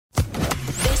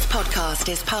podcast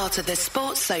is part of the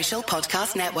Sports Social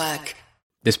Podcast Network.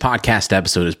 This podcast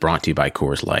episode is brought to you by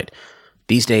Coors Light.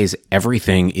 These days,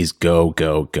 everything is go,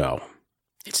 go, go.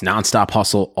 It's nonstop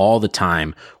hustle all the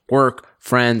time. Work,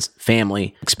 friends,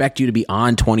 family expect you to be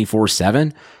on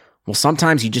 24/7. Well,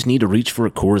 sometimes you just need to reach for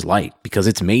a Coors Light because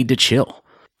it's made to chill.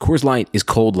 Coors Light is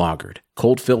cold lagered,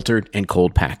 cold filtered, and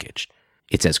cold packaged.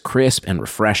 It's as crisp and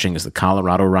refreshing as the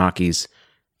Colorado Rockies.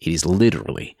 It is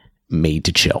literally made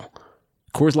to chill.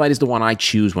 Coors Light is the one I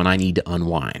choose when I need to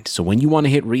unwind. So when you want to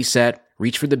hit reset,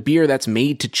 reach for the beer that's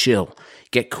made to chill.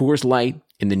 Get Coors Light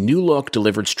in the new look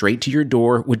delivered straight to your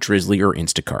door with Drizzly or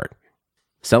Instacart.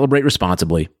 Celebrate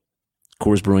responsibly.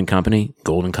 Coors Brewing Company,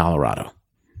 Golden, Colorado.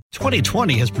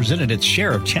 2020 has presented its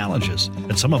share of challenges,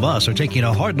 and some of us are taking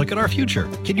a hard look at our future.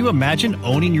 Can you imagine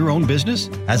owning your own business?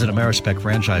 As an Amerispec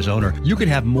franchise owner, you could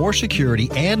have more security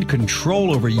and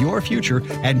control over your future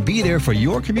and be there for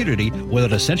your community with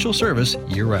an essential service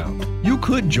year-round. You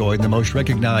could join the most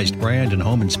recognized brand in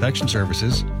home inspection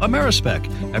services, Amerispec,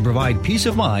 and provide peace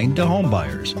of mind to home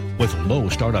buyers. With low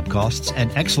startup costs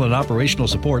and excellent operational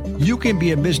support, you can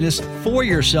be a business for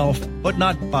yourself, but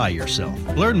not by yourself.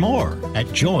 Learn more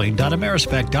at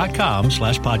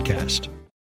join.amerispec.com/podcast.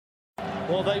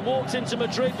 Well, they walked into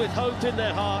Madrid with hope in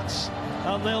their hearts,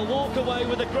 and they'll walk away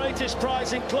with the greatest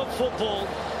prize in club football.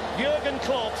 Jurgen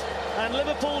Klopp and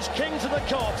Liverpool's king to the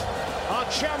Kop are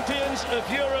champions of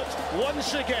Europe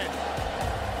once again.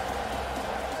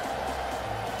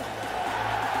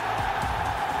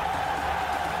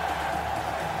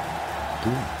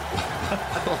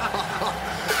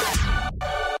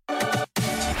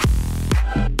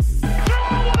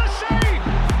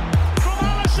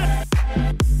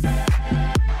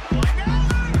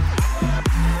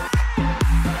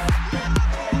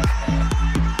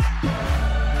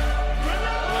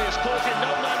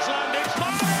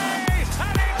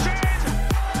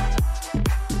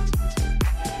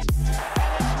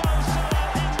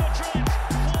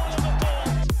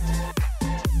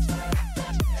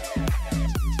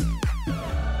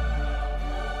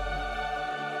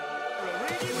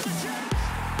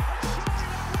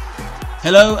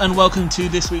 Hello and welcome to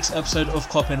this week's episode of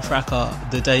Kop and Fracas.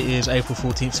 The date is April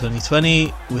 14th,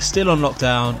 2020. We're still on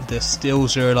lockdown. There's still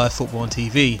zero live football on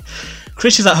TV.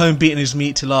 Chris is at home beating his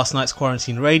meat to last night's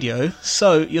quarantine radio,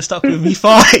 so you're stuck with me,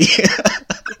 Fi.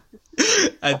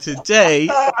 And today,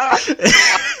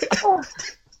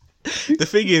 the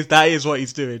thing is, that is what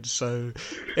he's doing. So,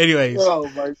 anyways, oh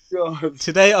my god!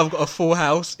 Today I've got a full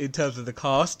house in terms of the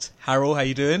cast. Harold, how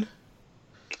you doing?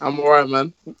 I'm alright,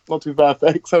 man. Not too bad,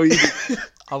 thanks. How are you?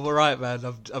 I'm alright, man.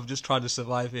 I'm just trying to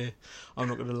survive here. I'm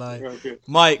not gonna lie. Okay.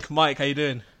 Mike, how you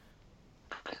doing?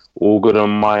 All good on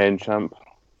my end, champ.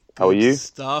 How are you?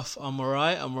 Stuff. I'm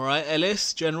alright.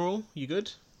 Ellis, General, you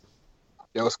good?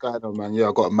 Yeah, what's going on, man? Yeah,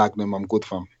 I got a Magnum. I'm good,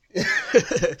 fam.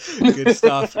 Good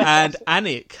stuff. And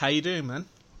Anik, how you doing, man?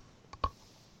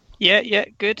 Yeah,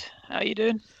 good. How you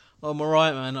doing? I'm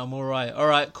alright, man. I'm alright.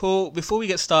 Alright, cool. Before we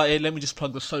get started, let me just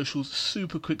plug the socials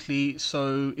super quickly.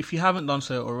 So, if you haven't done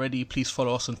so already, please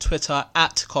follow us on Twitter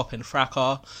at Kop and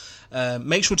Fracas.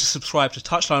 Make sure to subscribe to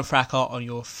Touchline Fracas on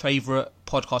your favourite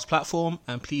podcast platform,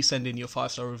 and please send in your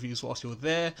 5-star reviews whilst you're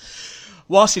there.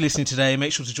 Whilst you're listening today,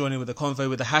 make sure to join in with the convo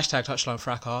with the hashtag Touchline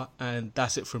Fracas, and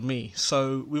that's it from me.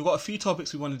 So we've got a few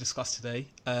topics we want to discuss today.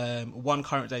 One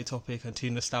current day topic and two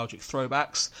nostalgic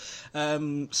throwbacks.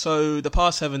 So the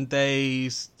past 7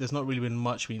 days, there's not really been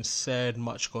much being said,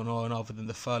 much gone on other than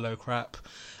the furlough crap.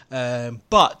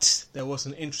 But there was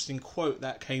an interesting quote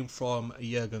that came from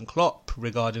Jurgen Klopp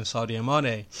regarding Sadio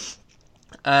Mane.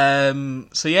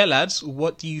 So yeah, lads,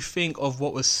 what do you think of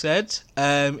what was said?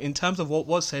 In terms of what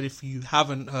was said, if you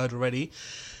haven't heard already,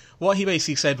 what he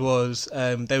basically said was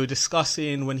they were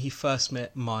discussing when he first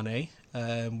met Mane,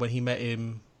 when he met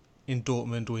him in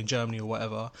Dortmund or in Germany or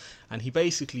whatever, and he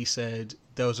basically said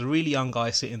there was a really young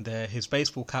guy sitting there, his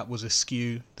baseball cap was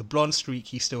askew, the blonde streak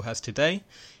he still has today,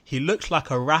 he looked like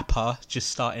a rapper just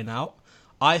starting out.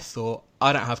 I thought,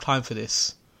 I don't have time for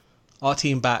this. Our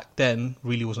team back then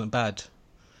really wasn't bad.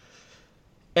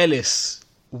 Ellis,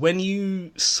 when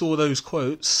you saw those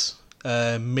quotes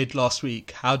mid last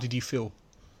week, how did you feel?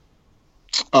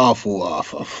 I thought,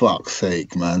 for fuck's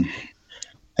sake, man.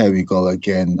 Here we go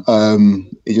again.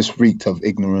 It just reeked of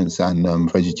ignorance and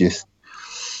prejudice.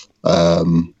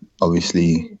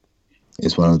 Obviously,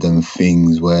 it's one of them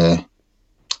things where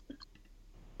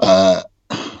I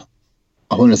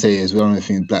want to say it's one of the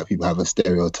things black people have a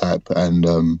stereotype, and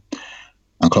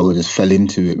Klopp just fell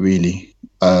into it, really.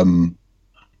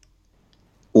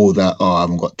 All that, I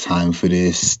haven't got time for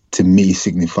this, to me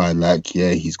signified like,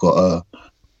 yeah, he's got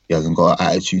He hasn't got an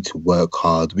attitude to work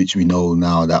hard, which we know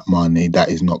now that Mane, that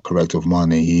is not correct of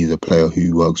Mane. He's a player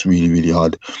who works really, really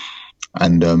hard.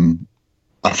 And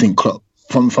I think Klopp,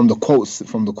 from the quotes,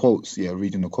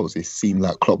 reading the quotes, it seemed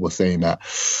like Klopp was saying that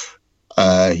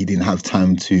he didn't have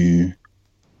time to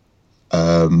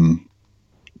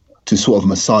sort of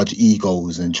massage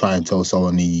egos and try and tell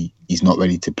someone he's not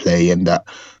ready to play, and that,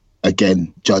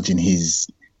 again, judging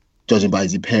by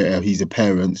his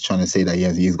appearance, trying to say that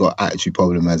he's got an attitude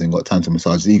problem, hasn't got time to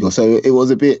massage his ego. So it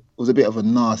was a bit of a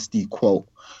nasty quote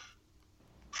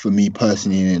for me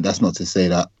personally. And that's not to say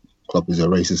that Klopp is a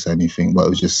racist or anything, but it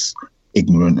was just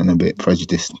ignorant and a bit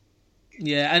prejudiced.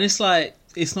 Yeah, and it's like,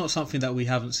 it's not something that we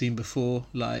haven't seen before.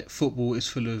 Like, football is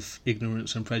full of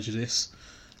ignorance and prejudice.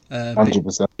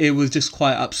 100%. It was just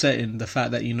quite upsetting, the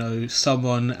fact that, you know,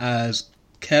 someone as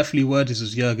carefully worded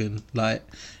as Jurgen, like,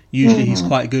 usually he's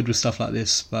quite good with stuff like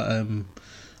this, but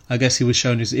I guess he was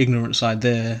showing his ignorant side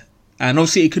there. And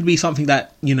obviously it could be something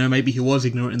that, you know, maybe he was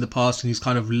ignorant in the past and he's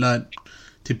kind of learnt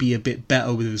to be a bit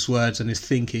better with his words and his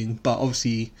thinking, but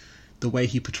obviously the way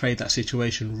he portrayed that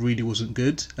situation really wasn't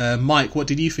good. Mike, what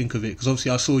did you think of it? Because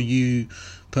obviously I saw you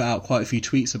put out quite a few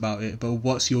tweets about it, but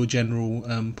what's your general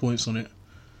points on it?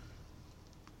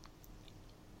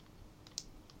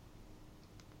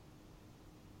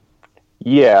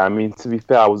 Yeah, I mean, to be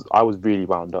fair, I was really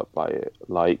wound up by it.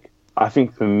 Like, I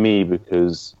think for me,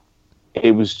 because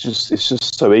it's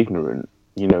just so ignorant.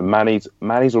 You know, Mane's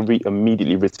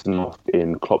immediately written off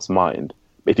in Klopp's mind.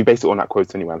 If you base it on that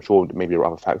quote anyway, I'm sure maybe there are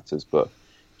other factors, but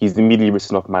he's immediately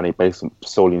written off Mane based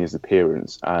solely on his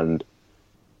appearance, and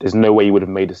there's no way he would have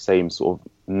made the same sort of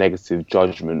negative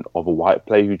judgment of a white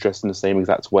player who dressed in the same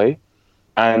exact way.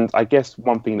 And I guess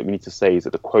one thing that we need to say is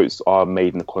that the quotes are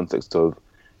made in the context of,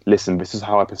 listen, this is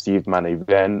how I perceived Mane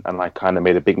then, and I kind of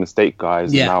made a big mistake,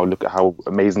 guys. Yeah. And now look at how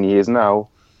amazing he is now.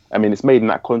 I mean, it's made in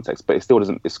that context, but it still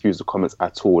doesn't excuse the comments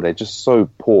at all. They're just so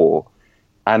poor.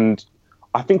 And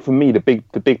I think for me, the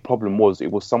big problem was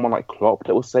it was someone like Klopp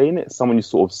that was saying it, someone you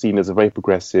sort of seen as a very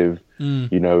progressive,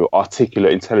 you know,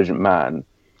 articulate, intelligent man,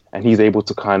 and he's able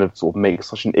to kind of sort of make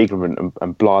such an ignorant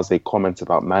and blasé comment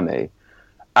about Mane.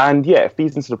 And yeah, it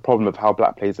feeds into the problem of how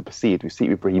black players are perceived. We see it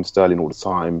with Raheem Sterling all the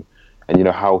time. And, you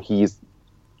know, how he's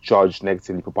judged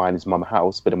negatively for buying his mum a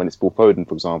house, but then when it's Phil Foden,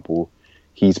 for example,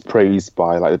 he's praised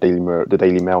by like the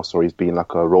Daily Mail stories being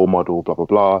like a role model, blah, blah,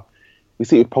 blah. We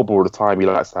see it with Pogba all the time. He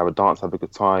likes to have a dance, have a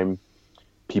good time.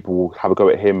 People will have a go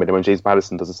at him. And then when James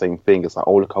Maddison does the same thing, it's like,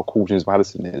 oh, look how cool James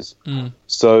Maddison is.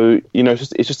 So, you know, it's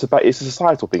just a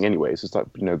societal thing anyway. It's just like,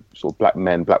 you know, sort of black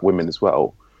men, black women as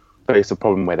well. But it's a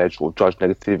problem where they're sort of judged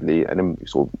negatively. And then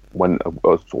sort of when a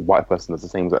sort of white person does the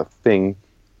same sort of thing,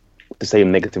 the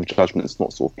same negative judgment is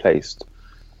not sort of placed.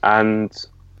 And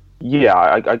yeah,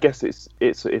 I guess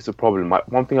it's a problem.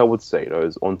 Like, one thing I would say though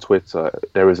is on Twitter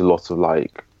there is a lot of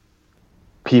like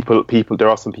people. There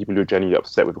are some people who are genuinely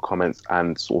upset with the comments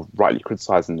and sort of rightly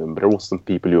criticizing them, but there are also some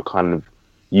people who are kind of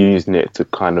using it to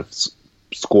kind of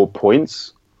score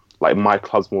points, like my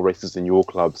club's more racist than your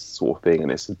club's sort of thing.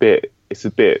 And it's a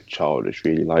bit childish,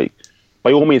 really. Like,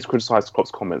 by all means, criticize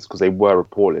Klopp's comments because they were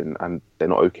appalling and they're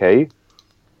not okay.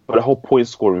 But the whole point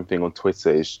scoring thing on Twitter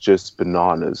is just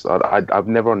bananas. I've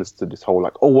never understood this whole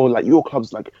like, oh well, like your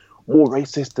club's like more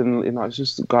racist, and you know, it's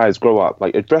just, guys, grow up.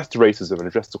 Like, address the racism and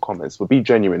address the comments, but be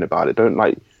genuine about it. Don't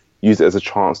like use it as a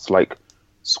chance to like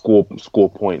score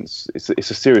points. It's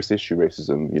a serious issue,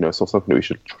 racism. You know, it's not something that we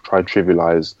should try and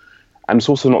trivialize. And it's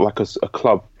also not like a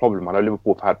club problem. I know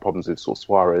Liverpool have had problems with sort of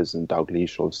Suarez and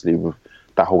Dalglish, obviously, with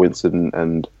that whole incident,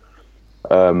 and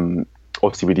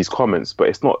obviously with these comments, but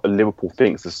it's not a Liverpool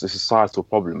thing. It's a societal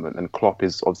problem, and Klopp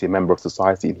is obviously a member of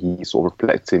society, and he's sort of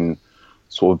reflecting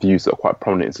sort of views that are quite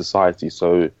prominent in society.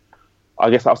 So I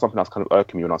guess that was something that's kind of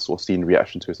irking me when I sort of seen the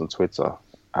reaction to it on Twitter.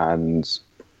 And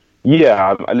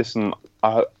yeah,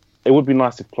 it would be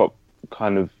nice if Klopp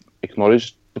kind of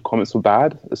acknowledged the comments were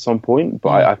bad at some point,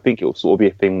 but I think it will sort of be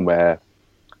a thing where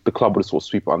the club would sort of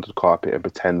sweep it under the carpet and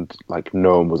pretend like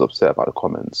no one was upset about the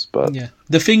comments. But yeah,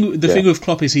 the thing with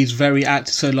Klopp is he's very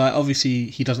active. So like, obviously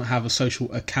he doesn't have a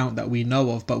social account that we know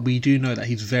of, but we do know that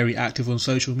he's very active on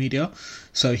social media.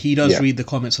 So he does read the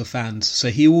comments of fans. So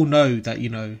he will know that, you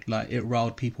know, like, it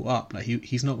riled people up. Like,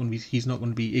 he's not going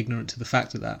to be ignorant to the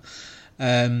fact of that.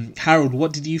 Harold,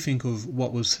 what did you think of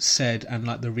what was said and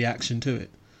like the reaction to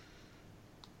it?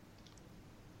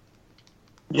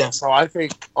 Yeah, so I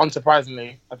think,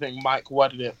 unsurprisingly, I think Mike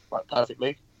worded it like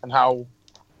perfectly, and how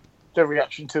the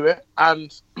reaction to it.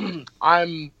 And I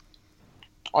am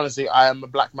a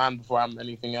black man before I'm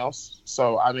anything else.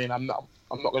 So I mean, I'm not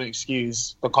going to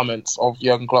excuse the comments of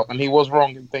Jurgen Klopp, and he was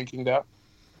wrong in thinking that.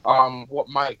 what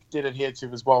Mike did adhere to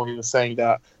as well. He was saying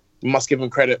that we must give him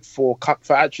credit for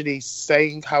actually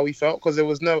saying how he felt, because there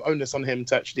was no onus on him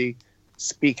to actually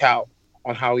speak out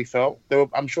on how he felt.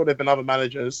 I'm sure there've been other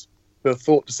managers who have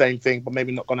thought the same thing, but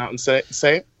maybe not gone out and say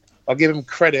it. I'll give him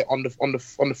credit on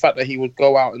the fact that he would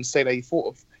go out and say that he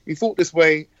thought this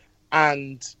way,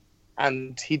 and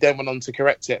he then went on to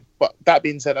correct it. But that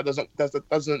being said, that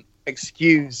doesn't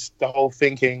excuse the whole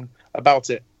thinking about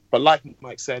it. But like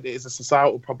Mike said, it is a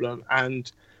societal problem,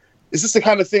 and it's just the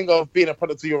kind of thing of being a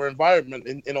product of your environment.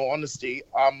 In all honesty,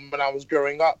 when I was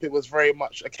growing up, it was very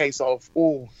much a case of,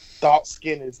 dark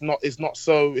skin is not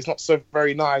so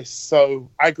very nice. So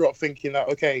I grew up thinking that,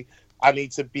 okay, I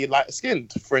need to be lighter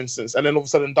skinned, for instance, and then all of a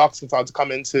sudden dark skin started to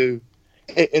come into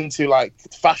like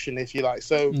fashion, if you like.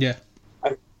 So yeah,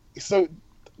 so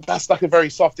that's like a very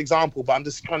soft example, but I'm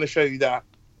just trying to show you that,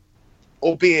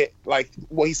 albeit like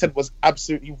what he said was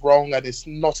absolutely wrong and it's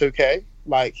not okay.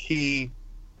 Like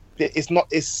it's not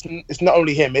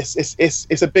only him.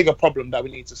 It's a bigger problem that we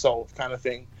need to solve, kind of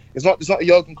thing. It's not a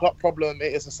Jurgen Klopp problem.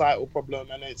 It is a societal problem,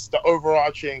 and it's the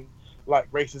overarching like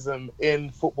racism in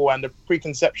football and the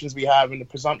preconceptions we have and the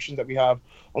presumptions that we have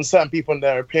on certain people and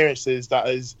their appearances that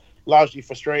is largely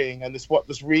frustrating. And it's what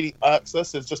this really irks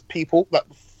us is just people that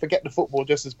forget the football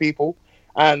just as people,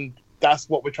 and that's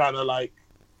what we're trying to like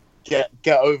get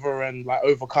over and like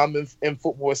overcome in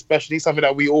football, especially something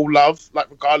that we all love, like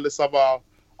regardless of our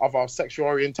sexual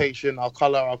orientation, our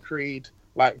color, our creed.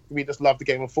 Like we just love the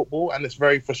game of football, and it's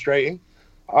very frustrating.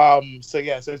 So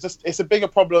it's a bigger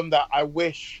problem that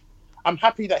I'm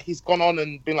happy that he's gone on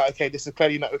and been like, okay, this is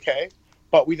clearly not okay,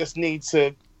 but we just need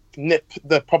to nip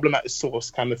the problem at its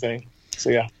source, kind of thing. So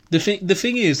yeah. The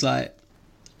thing is, like,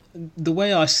 the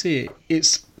way I see it,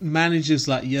 it's managers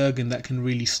like Jurgen that can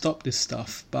really stop this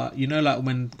stuff. But like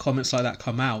when comments like that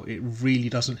come out, it really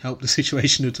doesn't help the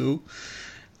situation at all.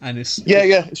 And it's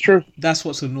true. That's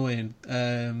what's annoying.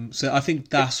 So I think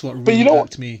that's what really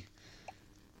irked me.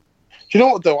 Do you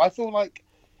know what though? I feel like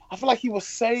he was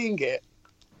saying it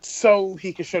so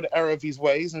he could show the error of his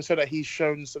ways and so that he's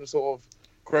shown some sort of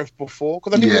growth before.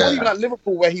 Because I think it wasn't even at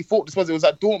Liverpool where he thought it was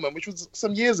at Dortmund, which was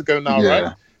some years ago now,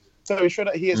 right? So he showed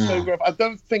that he is so growth. I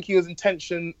don't think he was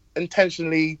intentionally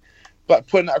like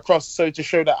putting that across so to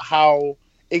show that how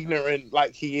ignorant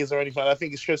like he is or anything. I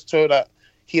think it's just so that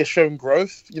he has shown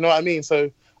growth. You know what I mean?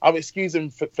 So I'll excuse him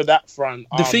for that front.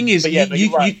 The thing is,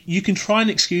 you can try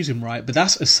and excuse him, right? But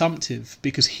that's assumptive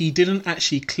because he didn't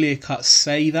actually clear cut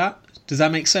say that. Does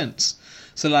that make sense?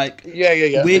 So like,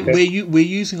 we're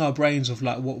using our brains of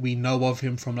like what we know of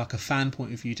him from like a fan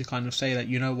point of view to kind of say that,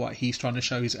 you know what, he's trying to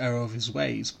show his error of his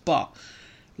ways. But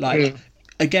like,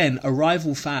 again, a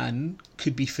rival fan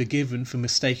could be forgiven for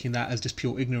mistaking that as just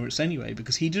pure ignorance anyway,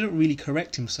 because he didn't really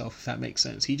correct himself, if that makes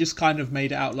sense. He just kind of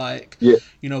made it out like, you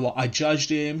know what, I judged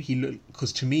him.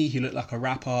 Because to me, he looked like a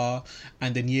rapper.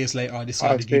 And then years later, I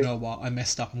decided, you know what, I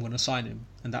messed up. I'm going to sign him.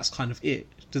 And that's kind of it.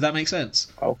 Does that make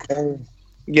sense? Okay.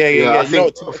 Yeah.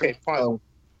 Fine.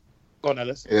 Go on,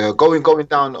 Ellis. Yeah, going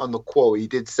down on the quote, he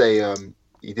did say, I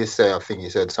think he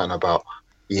said something about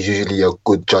he's usually a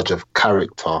good judge of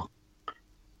character.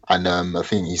 And I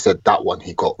think he said that one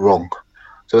he got wrong.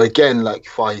 So again, like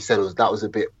he said, that was a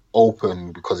bit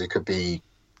open because it could be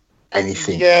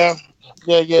anything. Yeah.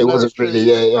 It wasn't really,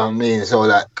 you know what I mean? So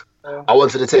like, I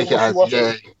wanted to take it as,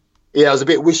 it was a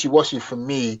bit wishy-washy for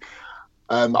me.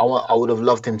 I would have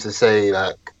loved him to say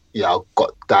like, I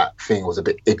got that thing was a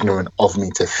bit ignorant of me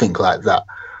to think like that.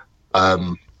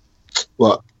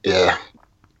 But yeah.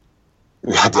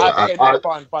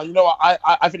 Fine. But you know what?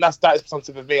 I think that is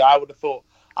something for me.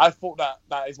 I thought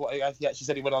that is what he actually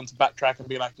said. He went on to backtrack and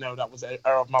be like, no, that was an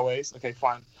error of my ways. Okay,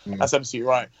 fine. That's absolutely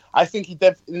right. I think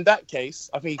in that case,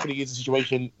 I think he could have used the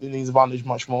situation in his advantage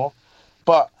much more.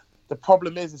 But the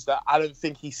problem is that I don't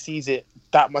think he sees it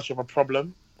that much of a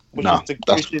problem, which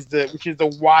is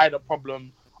the wider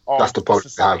problem of that's the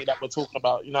society that we're talking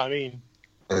about. You know what I mean?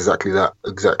 Exactly that.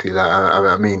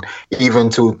 I mean, even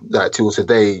till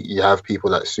today, you have people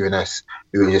like Souness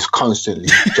who are just constantly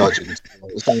judging.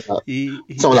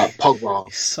 Someone like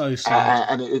Pogba. So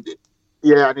sad. And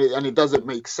it doesn't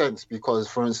make sense because,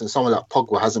 for instance, someone like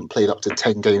Pogba hasn't played up to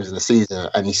 10 games in the season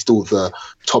and he's still the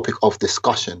topic of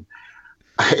discussion.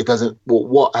 It doesn't. Well,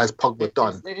 what has Pogba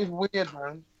done? It is weird,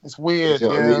 man. It's weird. I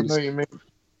know what you mean.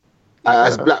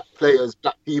 As black players,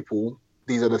 black people,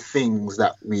 these are the things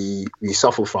that we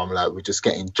suffer from. Like we're just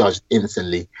getting judged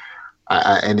instantly,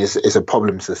 and it's a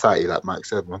problem in society, like Mike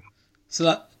said, man. So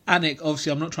like Anik,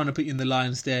 obviously, I'm not trying to put you in the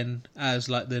lion's den as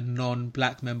like the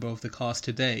non-black member of the cast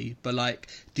today, but like,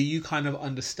 do you kind of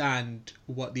understand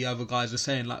what the other guys are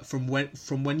saying? Like, from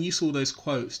when you saw those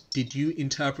quotes, did you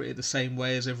interpret it the same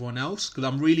way as everyone else? Because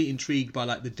I'm really intrigued by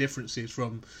like the differences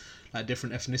from like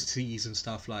different ethnicities and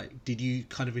stuff. Like, did you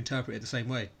kind of interpret it the same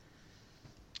way?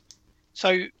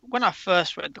 So when I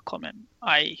first read the comment,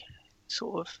 I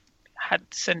sort of had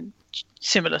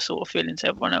similar sort of feelings to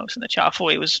everyone else in the chat. I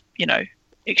thought it was,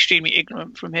 extremely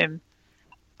ignorant from him.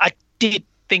 I did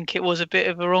think it was a bit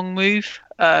of a wrong move,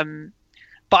 but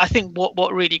I think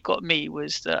what really got me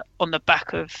was that on the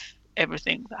back of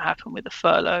everything that happened with the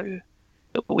furlough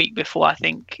the week before, I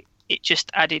think it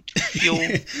just added fuel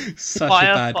Such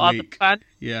fire a bad for week. other fans.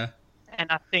 Yeah.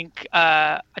 And I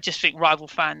just think rival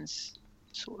fans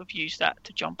sort of use that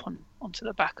to jump onto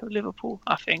the back of Liverpool.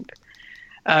 I think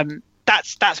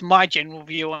that's my general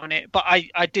view on it. But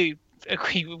I do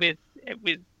agree with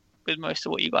most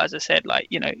of what you guys have said. Like,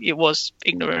 it was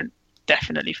ignorant,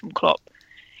 definitely, from Klopp.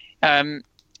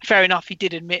 Fair enough, he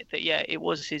did admit that, yeah, it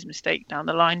was his mistake down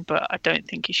the line, but I don't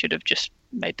think he should have just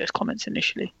made those comments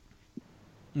initially.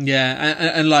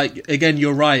 Yeah, and like, again,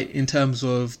 you're right in terms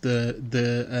of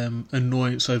the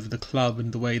annoyance over the club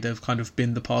and the way they've kind of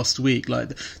been the past week.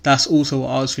 Like, that's also what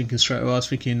I was thinking straight away. I was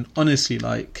thinking, honestly,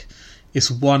 like, it's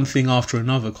one thing after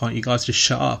another. Can't you guys just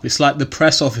shut up? It's like the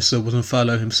press officer wasn't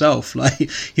furlough himself.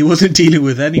 Like, he wasn't dealing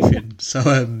with anything.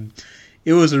 So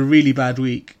it was a really bad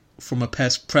week from a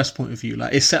press point of view.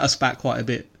 Like, it set us back quite a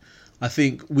bit. I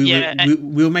think we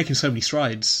were making so many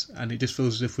strides, and it just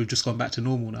feels as if we've just gone back to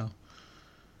normal now.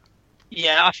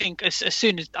 Yeah, I think as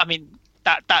soon as,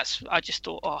 that's I just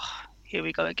thought, oh, here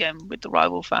we go again with the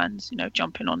rival fans,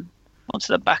 jumping onto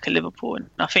the back of Liverpool. And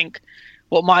I think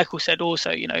what Michael said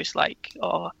also, it's like,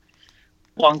 oh,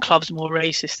 one club's more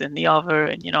racist than the other,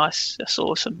 and I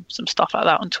saw some stuff like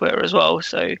that on Twitter as well.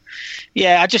 So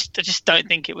yeah, I just don't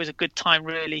think it was a good time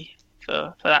really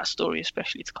for that story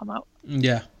especially to come out.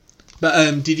 Yeah.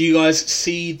 But did you guys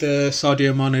see the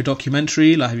Sadio Mane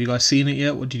documentary? Like, have you guys seen it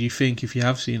yet? What did you think, if you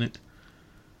have seen it?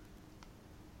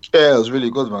 Yeah, it was really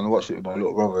good, man. I watched it with my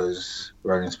little brother. It was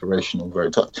very inspirational,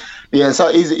 very touched. Yeah, so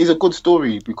he's a good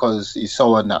story because he's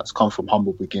someone that's come from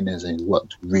humble beginnings and he's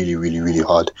worked really, really, really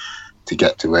hard to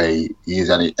get to where he is,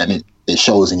 and it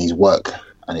shows in his work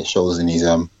and it shows in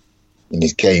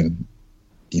his game.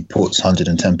 He puts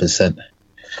 110%.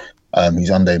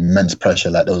 He's under immense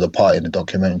pressure. Like, there was a part in the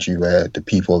documentary where the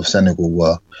people of Senegal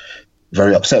were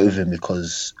very upset with him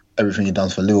because everything he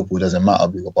does for Liverpool doesn't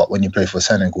matter. But when you play for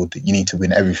Senegal, you need to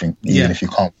win everything. Even if you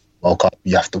can't win the World Cup,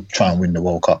 you have to try and win the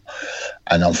World Cup.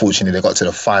 And unfortunately, they got to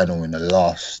the final in the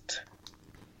last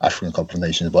African Cup of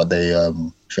Nations, but they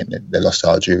think they lost to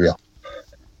Algeria.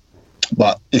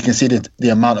 But you can see the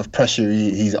amount of pressure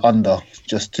he's under,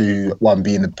 just to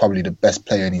being probably the best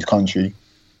player in his country,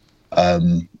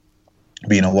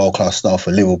 being a world-class star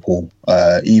for Liverpool,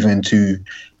 even to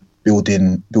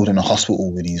building a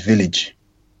hospital in his village,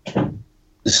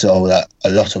 so that a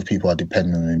lot of people are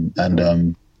dependent on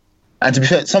him. And to be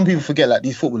fair, some people forget, like,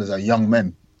 these footballers are young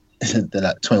men. They're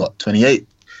like 28,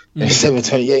 27,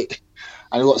 28,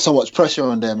 and they've got so much pressure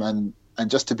on them, and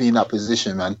just to be in that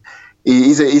position, man,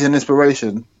 he's an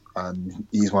inspiration.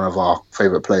 He's one of our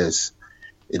favourite players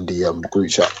in the group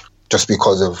chat, just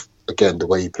because of, again, the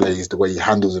way he plays, the way he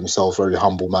handles himself. Very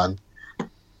humble man.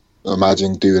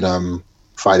 Imagine doing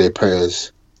Friday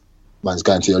prayers. Man's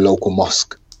going to your local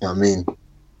mosque. You know what I mean?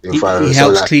 He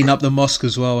helps clean up the mosque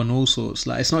as well and all sorts.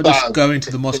 Like, it's not just going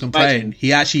to the mosque and praying.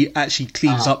 He actually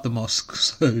cleans up the mosque.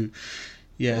 So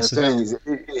yeah.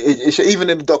 Even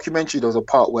in the documentary, there was a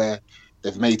part where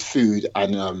they've made food,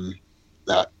 and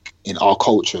like, in our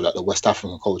culture, like the West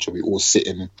African culture, we all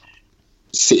sitting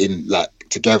like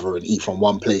together and eat from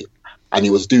one plate. And he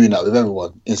was doing that with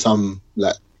everyone in some,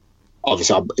 like,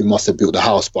 obviously he must have built the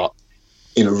house, but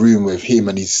in a room with him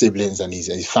and his siblings and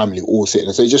his family all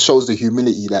sitting. So it just shows the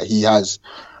humility that he has.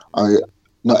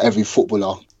 Not every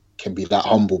footballer can be that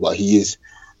humble, but he is.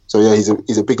 So yeah,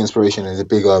 he's a big inspiration and he's a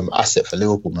big asset for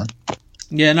Liverpool, man.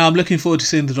 Yeah, no, I'm looking forward to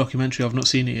seeing the documentary. I've not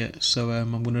seen it yet, so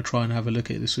I'm going to try and have a look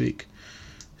at it this week.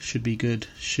 Should be good.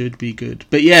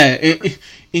 But yeah,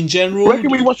 in general... Where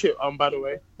can we watch it, by the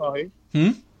way, Fahi?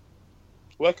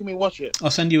 Where can we watch it? I'll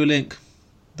send you a link.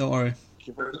 Don't worry.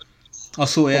 I'll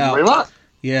sort it out. Very much.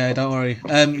 Yeah, don't worry.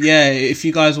 Yeah, if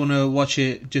you guys want to watch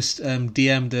it, just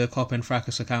DM the Cop and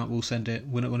Fracas account. We'll send it.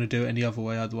 We're not going to do it any other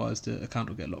way, otherwise the account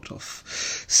will get locked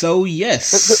off. So yes.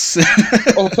 Sorry,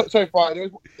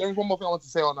 Fahi. There was one more thing I want to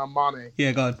say on Mane.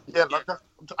 Yeah, go on. Yeah, like,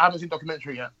 I haven't seen the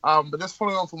documentary yet. But just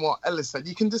following on from what Ellis said,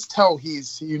 you can just tell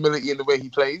his humility in the way he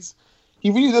plays. he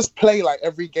really does play like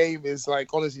every game is like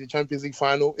honestly the Champions League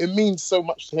final. It means so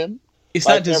much to him. It's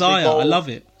like, that desire. I love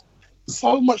it.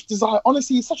 So much desire.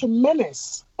 Honestly, he's such a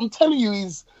menace. I'm telling you,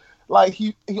 he's like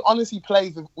he honestly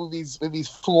plays with his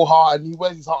full heart, and he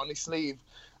wears his heart on his sleeve.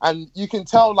 And you can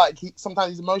tell like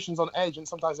sometimes his emotions on edge, and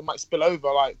sometimes it might spill over.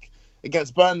 Like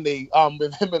against Burnley,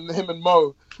 with him and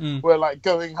Mo, were like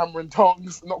going hammer and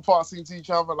tongs, not passing to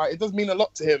each other. Like it does mean a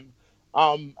lot to him.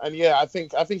 And yeah, I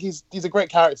think he's a great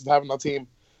character to have in our team.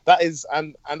 That is,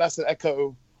 and that's an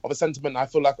echo of a sentiment I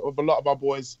feel like of a lot of our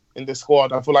boys in this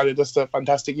squad. I feel like they're just a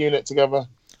fantastic unit together.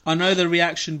 I know the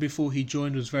reaction before he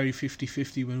joined was very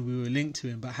 50-50 when we were linked to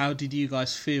him, but how did you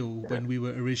guys feel when we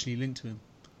were originally linked to him?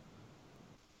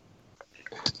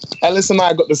 Ellis and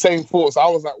I got the same thoughts. I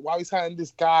was like, why are we signing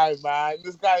this guy, man?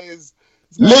 This guy is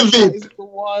livid. The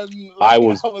one. Like,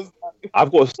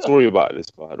 I've got a story about this,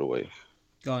 by the way.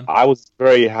 Go on. I was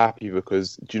very happy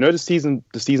because do you know the season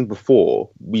before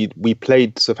we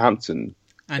played Southampton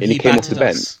and he came off the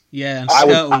bench. Yeah, and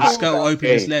Skirtle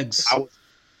opened his legs.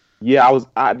 I was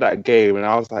at that game and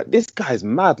I was like, this guy's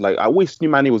mad. Like I always knew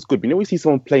Manny was good, but you know we see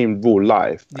someone playing real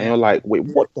life and you're like, wait,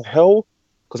 what the hell?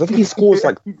 Because I think he scores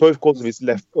like both goals with his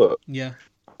left foot. Yeah.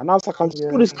 And I was like, I'm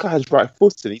sure this guy's right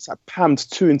footed. He's like pammed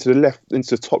two into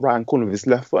the top right hand corner of his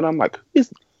left foot, and I'm like,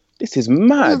 this is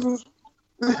mad.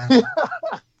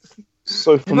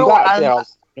 So from that day, I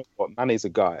was like, you know what, Mane's a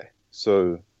guy.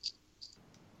 So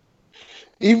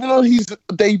even on his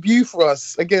debut for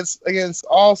us against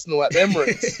Arsenal at the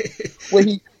Emirates,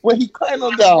 where he came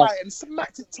on the right and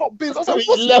smacked it top bins, I was like,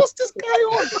 what's this guy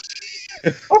on?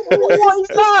 What is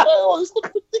that? It's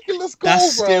a ridiculous goal,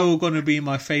 That's bro. still going to be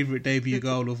my favourite debut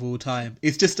goal of all time.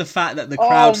 It's just the fact that the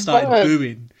crowd started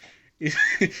booing. and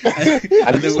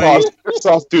he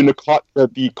starts doing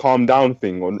the calm down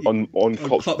thing on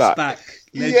Klopp's back.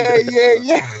 Yeah.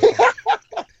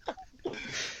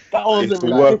 That was a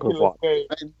work of art.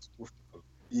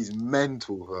 He's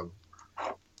mental, fam.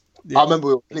 Yeah. I remember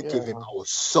we were linked with him. I was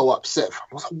so upset, fam.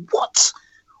 I was like, what?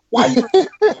 Why?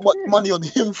 What money on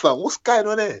him, fam? What's going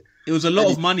on there? It was a lot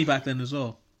of money back then as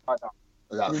well.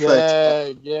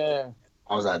 Yeah.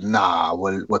 I was like, nah,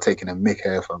 we're taking a mick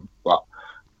here, fam. But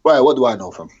what do I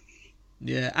know, fam?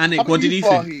 Yeah, Anik, what did you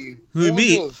think? Who,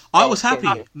 me? I was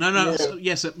happy. No.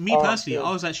 Yeah. So me personally,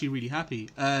 I was actually really happy.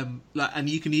 And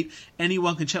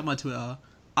anyone can check my Twitter.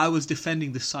 I was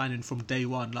defending the signing from day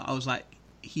one. Like I was like,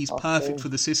 he's perfect for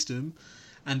the system,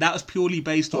 and that was purely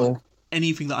based on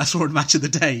anything that I saw in Match of the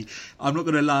Day. I'm not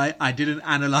gonna lie, I didn't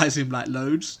analyze him like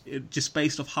loads. Just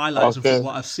based off highlights of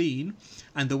what I've seen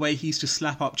and the way he used to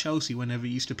slap up Chelsea whenever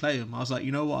he used to play him. I was like,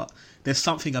 you know what? There's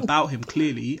something about him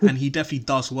clearly, and he definitely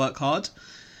does work hard.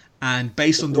 And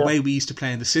based on the way we used to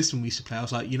play and the system we used to play, I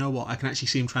was like, you know what? I can actually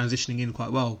see him transitioning in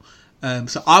quite well.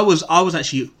 So I was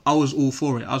all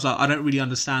for it. I was like, I don't really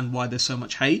understand why there's so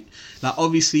much hate. Like,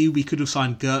 obviously, we could have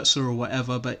signed Goetze or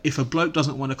whatever, but if a bloke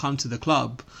doesn't want to come to the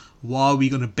club, why are we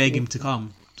going to beg him to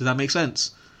come? Does that make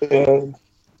sense?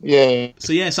 Yeah.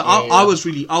 So I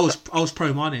was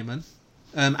pro Mane, man.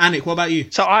 Anik, what about you?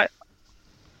 So I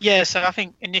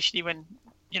think initially when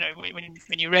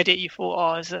you read it, you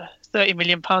thought, it's a £30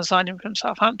 million signing from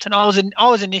Southampton. I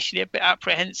was initially a bit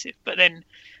apprehensive, but then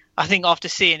I think after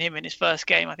seeing him in his first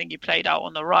game, I think he played out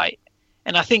on the right,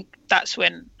 and I think that's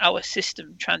when our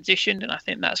system transitioned, and I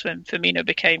think that's when Firmino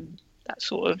became that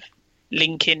sort of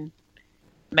linking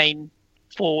main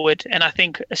forward. And I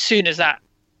think as soon as that,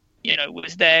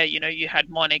 was there, you had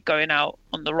Mane going out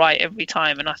on the right every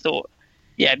time, and I thought,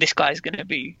 yeah, this guy's going to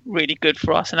be really good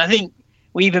for us. And I think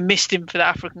we even missed him for the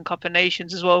African Cup of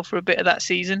Nations as well for a bit of that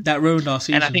season. That ruined our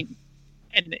season. And I think,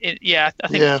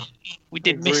 we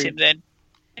did miss him then.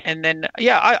 And then,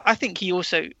 I think he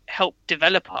also helped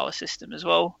develop our system as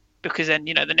well, because then,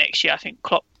 the next year, I think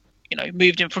Klopp,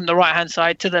 moved him from the right-hand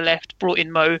side to the left, brought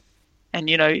in Mo, and,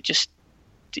 it just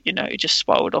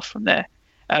spiraled off from there.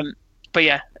 But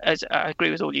yeah, as I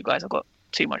agree with all you guys, I've got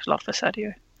too much love for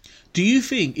Sadio. Do you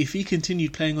think if he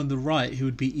continued playing on the right, he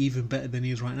would be even better than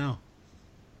he is right now?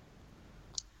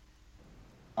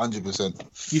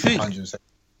 100%. You think? 100%.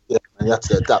 Yeah, and you have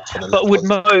to adapt. But would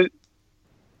Mo?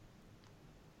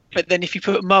 But then, if you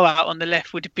put Mo out on the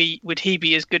left, would he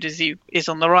be as good as he is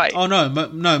on the right? Oh no,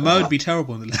 Mo would be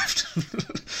terrible on the left.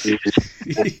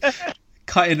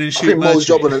 Cutting and shooting. I think Mo's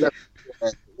job on the left.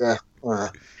 Yeah. All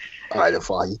right, then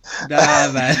fine.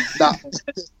 Nah, man.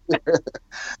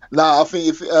 I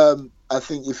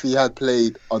think if he had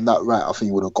played on that right, I think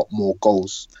he would have got more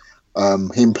goals.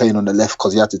 Him playing on the left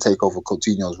because he had to take over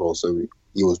Coutinho's role, so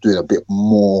he was doing a bit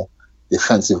more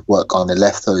defensive work on the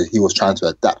left. So he was trying to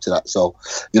adapt to that. So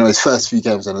his first few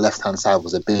games on the left hand side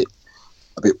was a bit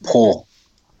poor.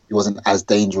 as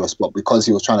dangerous. But because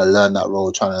he was trying to learn that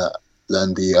role, trying to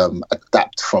learn the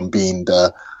adapt from being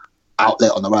the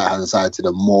outlet on the right hand side to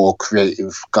the more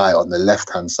creative guy on the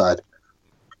left hand side,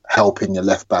 helping your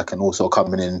left back and also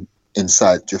coming in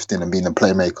inside, drifting and being a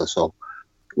playmaker. So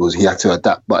he had to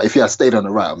adapt. But if he had stayed on the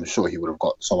right, I'm sure he would have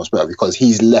got so much better, because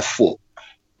his left foot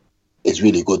is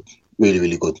really good, really,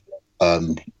 really good.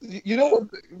 You know what?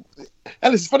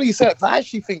 And it's funny you say it, because I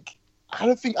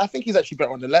think he's actually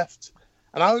better on the left.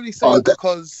 And I only say that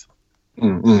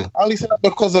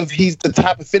because of the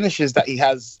type of finishes that he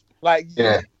has. Like,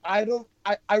 yeah. I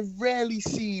rarely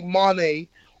see Mane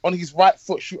on his right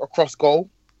foot shoot across goal.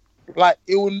 Like,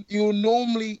 it will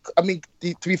normally, I mean,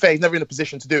 to be fair, he's never in a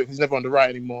position to do it because he's never on the right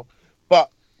anymore. But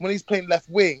when he's playing left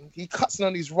wing, he cuts in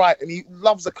on his right, and he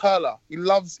loves a curler. He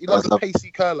loves a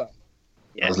pacey curler.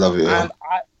 Yeah. I love it. Yeah. And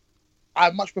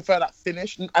I much prefer that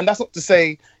finish. And that's not to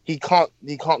say he can't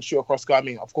shoot across goal. I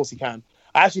mean, of course he can.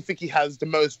 I actually think he has the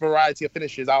most variety of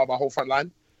finishes out of our whole front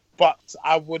line. But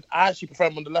I actually prefer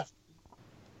him on the left.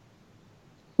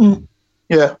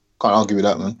 Yeah, can't argue with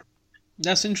that, man.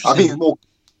 That's interesting. I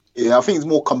think he's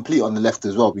more complete on the left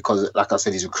as well, because, like I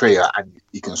said, he's a creator and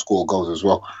he can score goals as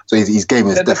well. So his game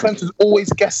is definitely... The defense is always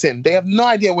guessing. They have no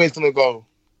idea where he's going to go.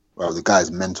 Well, the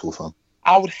guy's mental, fam.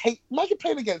 I would imagine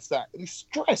playing against that. He's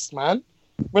stressed, man.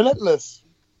 Relentless.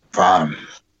 Fam.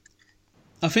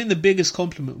 I think the biggest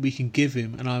compliment we can give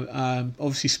him, and I'm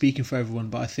obviously speaking for everyone,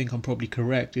 but I think I'm probably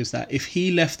correct, is that if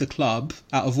he left the club,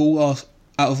 out of all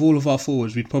of our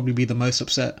forwards, we'd probably be the most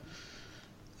upset.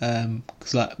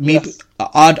 Because like me, yes.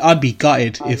 I'd be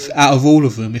gutted if out of all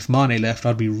of them, if Mane left,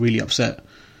 I'd be really upset.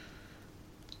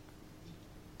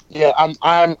 Yeah,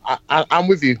 I'm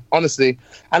with you, honestly,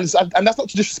 and that's not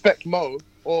to disrespect Mo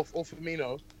or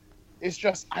Firmino. It's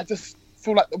just I just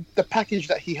feel like the package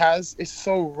that he has is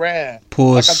so rare.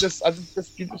 Pause.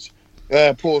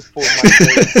 Like pause.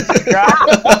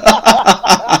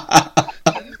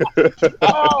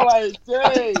 Oh my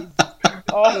days.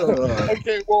 Oh,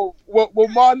 okay, well,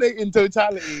 Mane in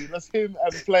totality, that's him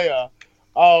as a player.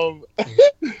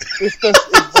 It's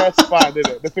very fine, isn't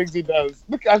it? The things he does.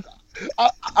 Look, I'm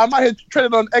out here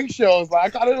treading on eggshells.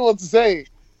 Like, I don't know what to say.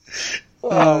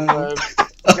 Oh man,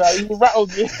 yeah, you rattled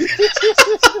me.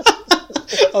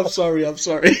 I'm sorry.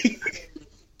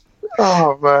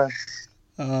 Oh man.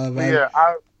 Man. Yeah,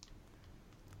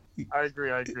 I agree.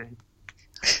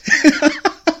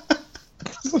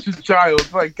 Such a child,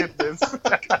 my goodness.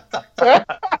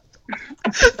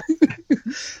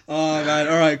 Oh man,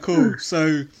 alright, cool.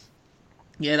 So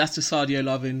yeah, that's the Sadio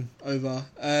loving over.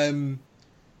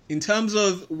 In terms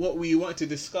of what we wanted to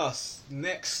discuss,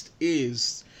 next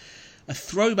is a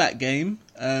throwback game.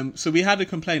 So we had a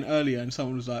complaint earlier and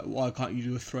someone was like, why can't you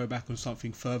do a throwback on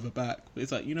something further back? But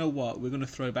it's like, you know what, we're going to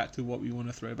throw back to what we want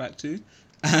to throw back to.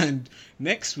 And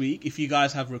next week, if you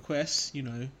guys have requests,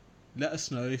 let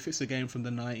us know. If it's a game from the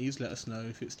 90s, let us know.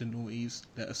 If it's the noughties,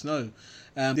 let us know.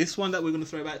 This one that we're going to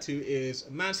throw back to is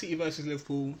Man City versus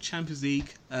Liverpool, Champions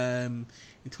League, in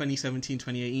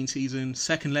 2017-2018 season,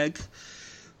 second leg.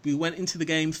 We went into the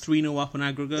game 3-0 up on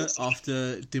aggregate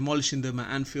after demolishing them at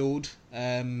Anfield.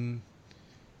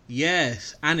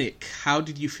 Yes, Anik, how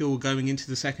did you feel going into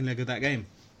the second leg of that game?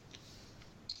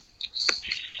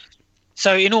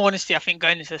 So, in all honesty, I think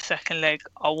going into the second leg,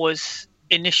 I was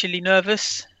initially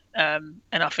nervous. And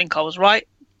I think I was right,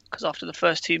 because after the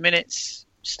first 2 minutes,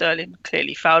 Sterling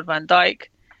clearly fouled Van Dijk,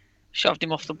 shoved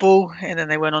him off the ball, and then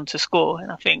they went on to score.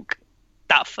 And I think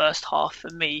that first half for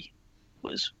me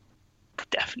was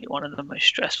definitely one of the most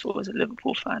stressful as a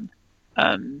Liverpool fan.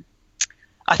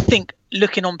 I think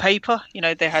looking on paper,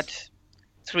 they had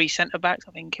 3 centre-backs.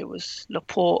 I think it was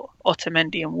Laporte,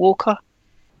 Otamendi and Walker.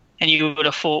 And you would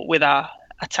have thought with our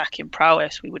attacking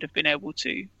prowess, we would have been able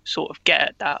to sort of get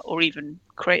at that or even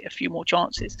create a few more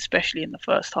chances, especially in the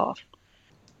first half.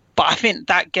 But I think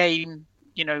that game,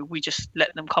 we just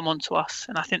let them come on to us.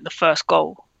 And I think the first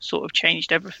goal sort of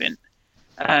changed everything.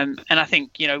 And I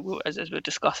think, as we were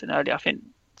discussing earlier, I think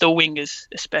the wingers,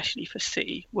 especially for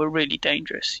City, were really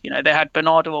dangerous. They had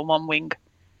Bernardo on one wing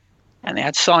and they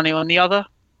had Sane on the other.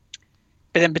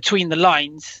 But then between the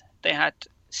lines, they had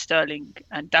Sterling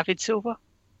and David Silva.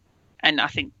 And I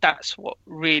think that's what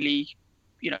really,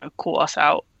 caught us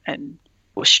out and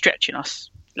was stretching us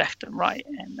left and right.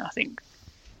 And I think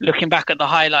looking back at the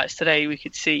highlights today, we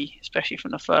could see, especially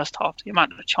from the first half, the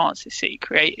amount of chances City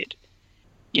created.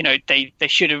 They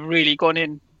should have really gone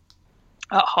in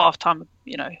at half-time,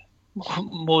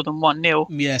 more than 1-0.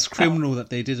 Yeah, it's criminal that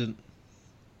they didn't.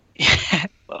 Yeah,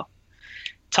 well,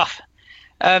 tough.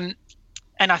 And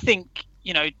I think,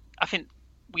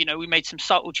 we made some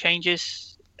subtle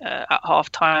changes at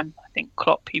half-time. I think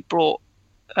Klopp, he brought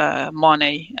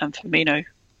Mane and Firmino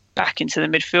back into the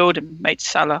midfield and made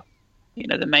Salah,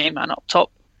 the main man up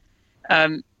top.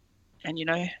 And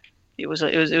it was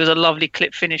a lovely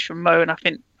clip finish from Mo, and I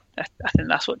think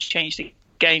that's what changed the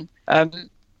game.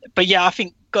 But yeah, I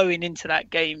think going into that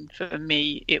game for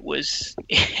me, it was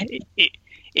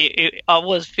I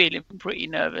was feeling pretty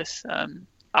nervous.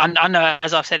 I know,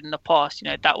 as I've said in the past,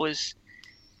 that was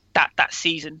that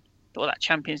season or that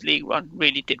Champions League run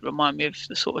really did remind me of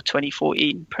the sort of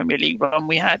 2014 Premier League run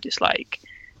we had. It's like,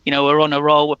 we're on a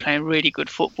roll, we're playing really good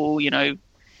football, we're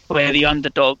the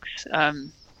underdogs.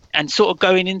 And sort of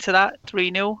going into that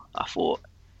 3-0, I thought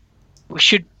we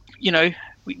should,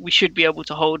 we should be able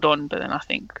to hold on. But then I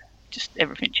think just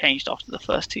everything changed after the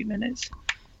first 2 minutes.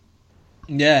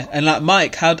 Yeah, and like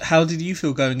Mike, how did you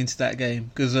feel going into that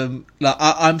game? Because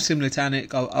I'm similar to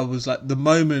Anik. I was like, the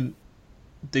moment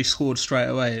they scored straight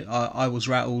away, I was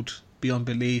rattled beyond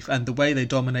belief, and the way they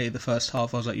dominated the first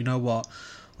half, I was like, you know what,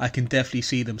 I can definitely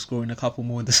see them scoring a couple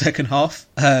more in the second half.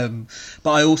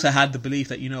 But I also had the belief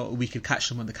that we could catch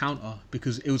them on the counter,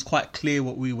 because it was quite clear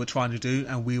what we were trying to do,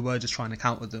 and we were just trying to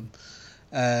counter them.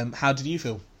 How did you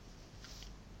feel?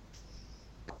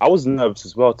 I was nervous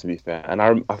as well, to be fair, and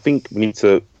I think we need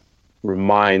to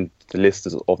remind the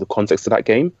listeners of the context of that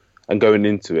game and going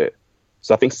into it.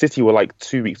 So I think City were like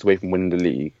 2 weeks away from winning the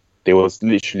league. They was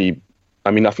literally,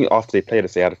 I think after they played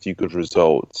us, they had a few good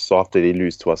results. So after they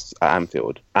lose to us at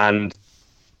Anfield, and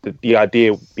the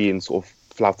idea being sort of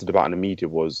flouted about in the media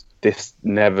was this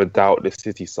never doubt this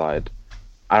City side.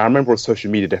 And I remember on social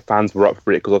media, their fans were up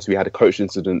for it because obviously we had a coach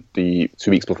incident the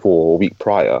 2 weeks before or a week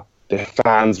prior. Their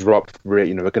fans were up for it,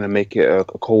 we're going to make it a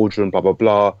cauldron, blah, blah,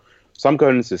 blah. So I'm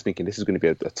going into this thinking this is going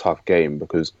to be a tough game,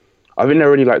 because I think there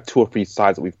are only like 2 or 3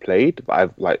 sides that we've played, but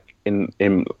I've like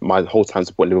in my whole time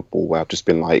supporting Liverpool, where I've just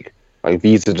been like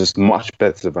these are just much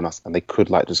better than us, and they could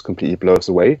like just completely blow us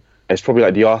away. And it's probably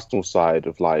like the Arsenal side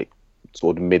of like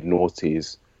sort of the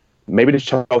mid-noughties, maybe the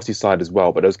Chelsea side as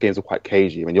well, but those games are quite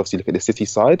cagey. When you obviously look at the City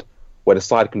side, where the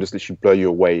side can just literally blow you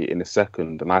away in a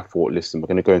second, and I thought, listen, we're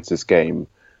going to go into this game,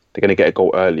 they're going to get a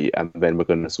goal early, and then we're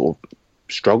going to sort of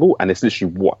struggle. And it's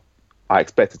literally what I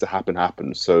expected to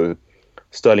happen. So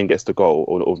Sterling gets the goal,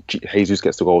 or Jesus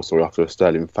gets the goal, after a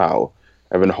Sterling foul.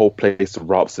 And then the whole place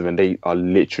erupts, and then they are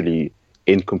literally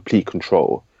in complete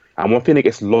control. And one thing that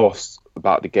gets lost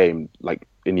about the game, like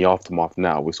in the aftermath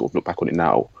now, we sort of look back on it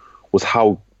now, was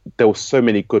how there were so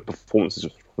many good performances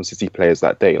from City players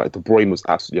that day. Like De Bruyne was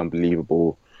absolutely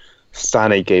unbelievable.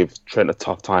 Sané gave Trent a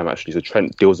tough time, actually, so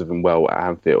Trent deals with him well at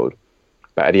Anfield.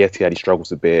 But at the Etihad, he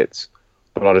struggles a bit.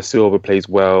 Bernardo Silva plays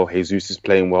well, Jesus is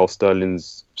playing well,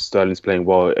 Sterling's playing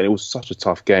well, and it was such a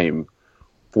tough game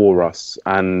for us.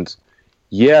 And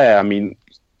yeah,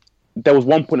 there was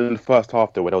one point in the first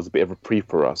half though where there was a bit of a reprieve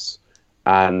for us,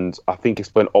 and I think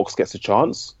it's when Ox gets a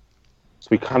chance. So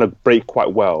we kind of break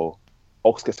quite well.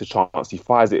 Ox gets a chance, he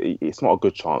fires it, it's not a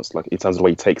good chance, like in terms of the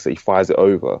way he takes it, he fires it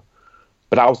over.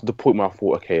 But that was the point where I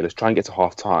thought, okay, let's try and get to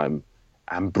half time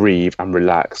and breathe and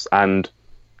relax. And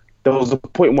there was a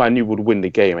point where I knew we would win the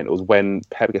game, and it was when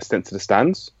Pep gets sent to the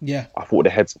stands. Yeah. I thought the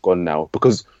heads are gone now,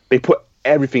 because they put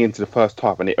everything into the first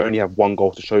half and they only have 1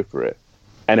 goal to show for it.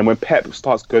 And then when Pep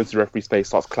starts going to the referee's face,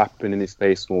 starts clapping in his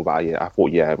face and all that, I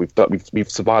thought, yeah,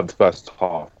 we've survived the first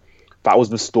half. That was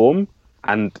the storm,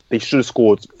 and they should have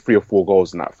scored 3 or 4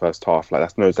 goals in that first half. Like,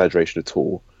 that's no exaggeration at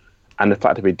all. And the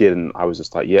fact that we didn't, I was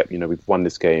just like, yep, we've won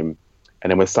this game. And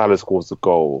then when Salah scores the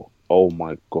goal, oh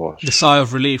my gosh. The sigh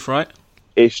of relief, right?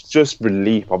 It's just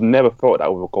relief. I've never felt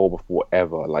that with a goal before,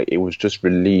 ever. Like, it was just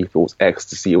relief. It was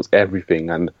ecstasy. It was everything.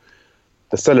 And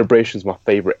the celebration's my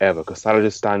favourite ever, because Salah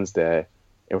just stands there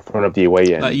in front of the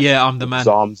away end. Like, yeah, I'm the man. His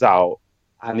arms out.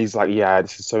 And he's like, yeah,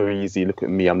 this is so easy. Look at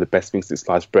me. I'm the best thing since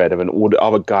sliced bread. And then all the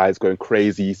other guys going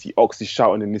crazy. You see Oxy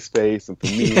shouting in his face, and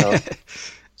Firmino.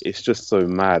 It's just so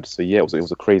mad. So yeah, it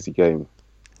was a crazy game.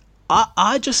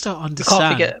 I just don't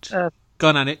understand. Can't forget. Go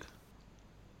on, Anik.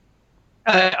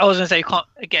 I was going to say,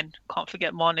 can't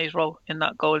forget Mane's role in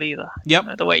that goal either.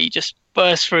 Yep. The way he just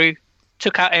burst through,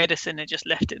 took out Ederson and just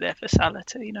left it there for Salah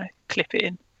to, clip it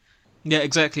in. Yeah,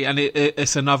 exactly. And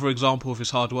it's another example of his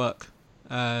hard work.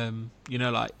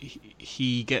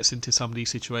 He gets into some of these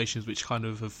situations which kind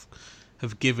of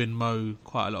have given Mo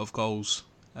quite a lot of goals.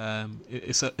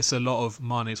 It's a lot of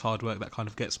Mane's hard work that kind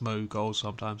of gets Mo goals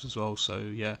sometimes as well. So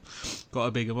yeah, got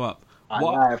to big him up.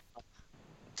 What?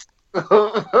 That's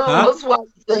what I'm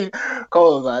saying. Come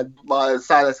on, man. But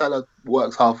Salah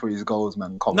works hard for his goals,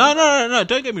 man. No.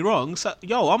 Don't get me wrong.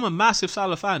 I'm a massive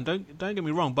Salah fan. Don't get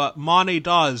me wrong. But Mane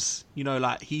does,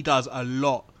 he does a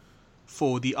lot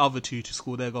for the other two to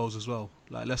score their goals as well.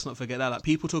 Like, let's not forget that. Like,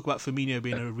 people talk about Firmino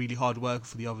being a really hard worker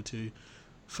for the other two.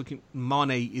 Fucking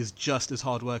Mane is just as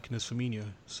hard working as Firmino.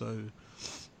 So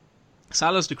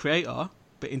Salah's the creator,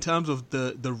 but in terms of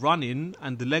the running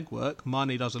and the legwork,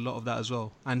 Mane does a lot of that as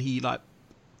well, and he like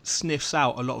sniffs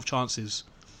out a lot of chances.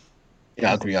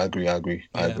 Yeah, I agree.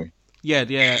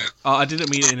 Yeah. I didn't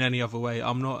mean it in any other way.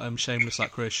 I'm not shameless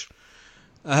like Krish.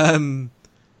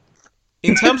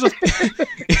 In terms of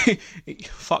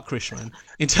fuck Krish, man.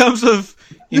 In terms of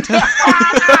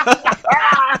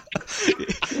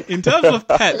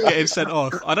Pep getting sent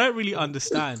off, I don't really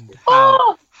understand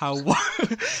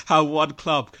how one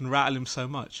club can rattle him so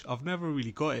much. I've never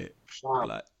really got it.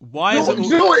 Like, why is it? Do you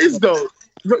know what it is though?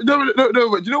 No.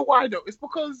 Do you know why though? It's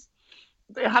because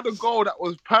they had a goal that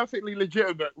was perfectly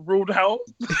legitimate, ruled out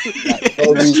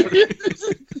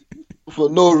for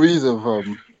no reason,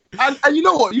 fam. And you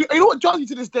know what? You know what drives me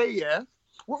to this day, yeah?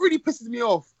 What really pisses me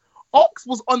off? Ox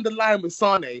was on the line with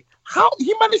Sane. How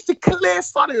he managed to clear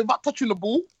Sane without touching the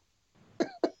ball?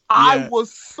 I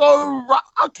was so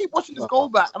I keep watching this goal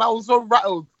back, and I was so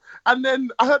rattled. And then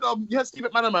I heard you had Steve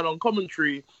McManaman on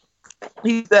commentary.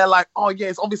 He's there like, oh yeah,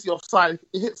 it's obviously offside.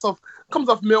 It comes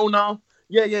off Milner.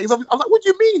 Yeah. I was like, what do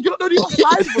you mean? You don't know the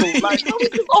offside rule? Like, how is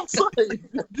this offside?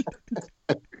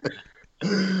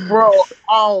 Bro,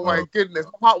 oh my goodness.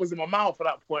 My heart was in my mouth at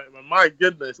that point, man. My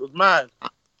goodness, it was mad.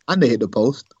 And they hit the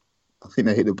post. I think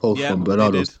they hit the post from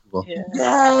Bernardo.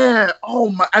 Yeah. Oh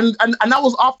my, and that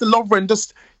was after Lovren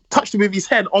just touched him with his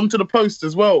head onto the post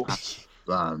as well.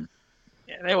 Man.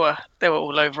 Yeah, they were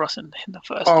all over us in the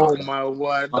first. Oh half. my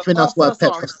word! I think that's why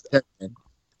Pep lost his head, man.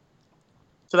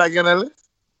 Should I get Ellis?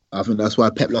 I think that's why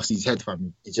Pep lost his head,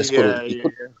 fam. He just couldn't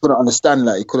understand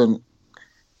that. He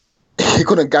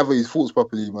couldn't gather his thoughts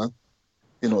properly, man.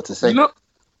 You know what to say. You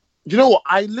know what?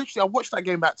 I watched that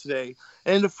game back today,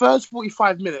 and in the first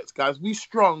 45 minutes, guys, we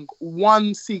strung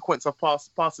one sequence of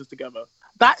passes together.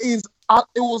 That is,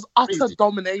 it was utter Crazy.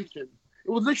 domination.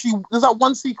 It was literally there's that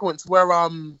one sequence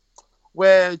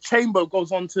where Chamber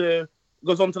goes on to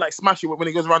like smash it when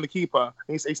he goes around the keeper,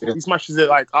 and he smashes it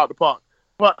like out the park.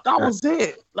 But that was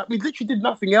it. Like, we literally did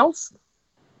nothing else.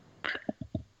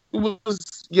 It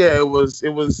was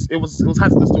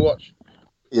hazardous to watch.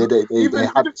 Yeah, they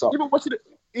had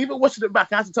even watching it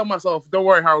back, I had to tell myself, "Don't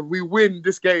worry, Harold, we win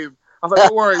this game." I was like,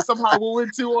 "Don't worry, somehow we'll win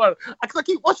 2-1." Because I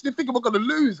keep watching it, thinking we're gonna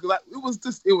lose. Like, it was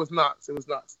nuts. It was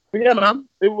nuts. But yeah, man,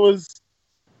 it was.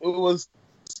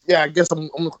 Yeah, I guess I'm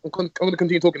gonna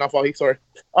continue talking now, Fahi. Sorry.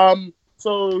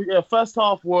 So yeah, first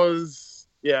half was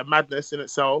madness in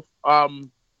itself.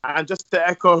 And just to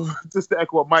echo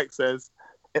what Mike says,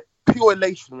 pure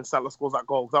elation when Salah scores that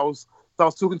goal. I was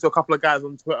talking to a couple of guys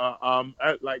on Twitter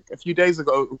like a few days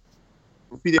ago.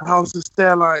 I was just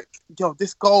there like, yo,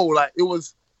 this goal, like, it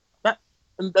was that,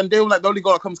 and they were like, the only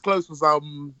goal that comes close was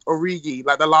Origi,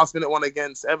 like the last minute one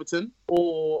against Everton,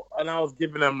 and I was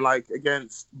giving them like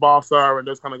against Barca and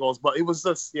those kind of goals, but it was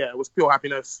just it was pure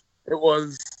happiness. It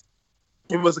was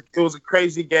a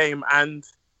crazy game, and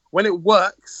when it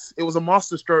works, it was a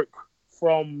masterstroke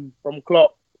from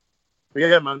Klopp. But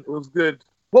yeah, man, it was good.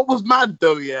 What was mad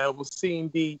though, was seeing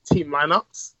the team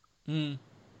lineups.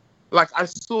 Like, I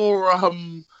saw, I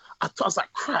was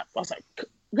like, crap. I was like,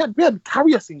 we had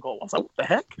Karius in goal. I was like, what the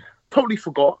heck? Totally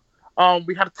forgot.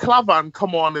 We had Klavan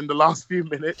come on in the last few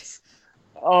minutes.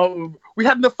 We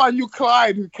had Nathaniel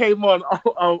Clyde who came on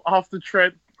after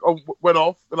Trent went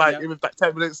off. It was like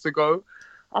 10 minutes to go.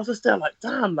 I was just there like,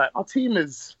 damn, like, our team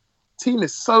is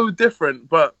so different.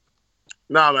 But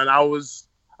nah, man, I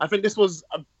think this was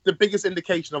the biggest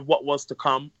indication of what was to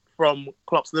come from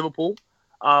Klopp's Liverpool.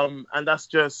 And that's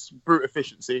just brute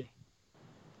efficiency.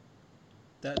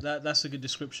 That's a good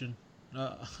description.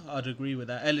 I'd agree with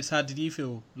that. Ellis, how did you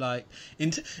feel? Like,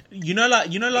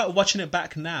 like watching it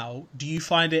back now, do you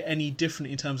find it any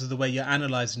different in terms of the way you're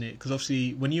analysing it? Because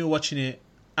obviously, when you were watching it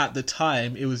at the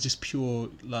time, it was just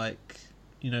pure, like,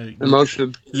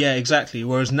 emotion. Yeah, exactly.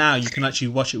 Whereas now you can actually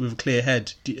watch it with a clear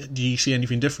head. Do you see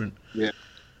anything different? Yeah.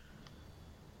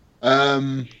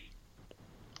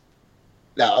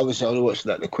 Obviously, I watched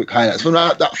the quick highlights. From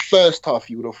that first half,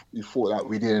 you thought that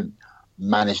we didn't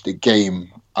manage the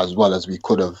game as well as we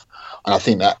could have, and I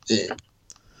think that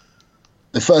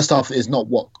the first half is not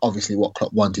what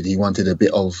Klopp wanted. He wanted a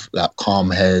bit of like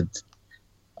calm head,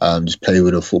 just play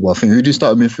with the football. I think who did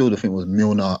start midfield? I think it was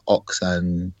Milner, Ox,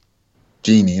 and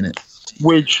Genie, innit?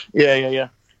 Which, yeah.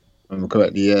 If I'm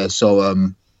correctly, yeah.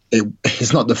 So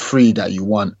it's not the three that you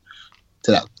want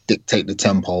to like dictate the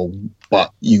tempo,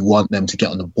 but you want them to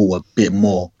get on the ball a bit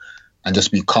more and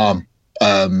just be calm.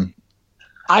 I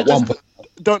just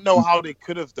don't know how they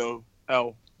could have, though,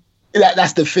 El.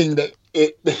 That's the thing, that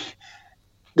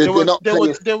They were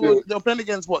playing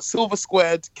against what? Silver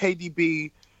Squared,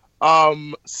 KDB,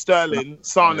 Sterling,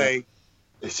 Sane.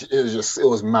 It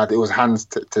was mad. It was hands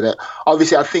to that.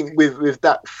 Obviously, I think with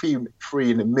that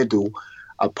three in the middle,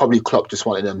 probably Klopp just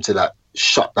wanted them to like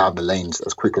shut down the lanes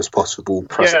as quick as possible.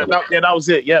 That was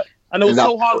it. Yeah, and it was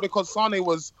so hard because Sane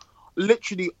was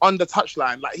literally on the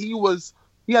touchline. Like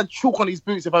he had chalk on his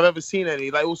boots if I've ever seen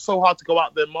any. Like it was so hard to go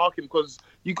out there and mark him because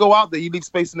you go out there, you leave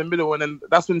space in the middle, and then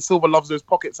that's when Silva loves those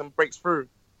pockets and breaks through.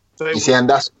 So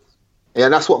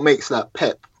and that's what makes like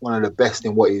Pep one of the best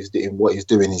in what he's doing.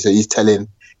 So he's telling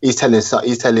Sane,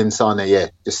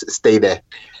 just stay there,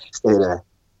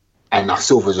 and now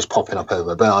Silva's just popping up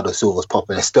over. Bernardo Silva's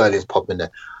popping there, Sterling's popping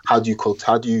there. How do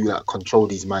you like, control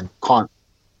these man? Can't.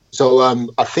 So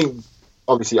I think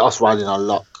obviously us riding our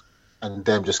luck and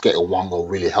them just getting one goal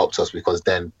really helps us because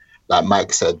then, like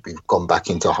Mike said, we've gone back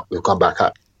in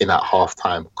at half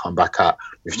time,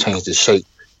 we've changed the shape.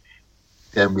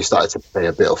 Then we started to play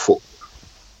a bit of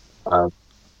football.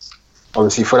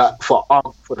 Obviously for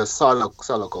the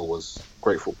Salah goal was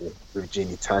great football with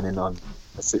Gini turning on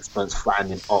a sixpence,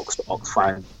 finding Ox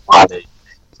finding Mane,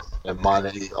 and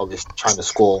Mane obviously trying to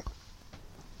score.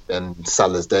 Then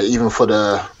Salah's there. Even for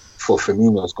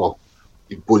Firmino's goal,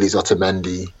 he bullies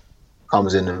Otamendi,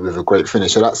 comes in with a great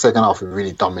finish. So that second half we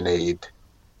really dominated,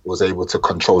 was able to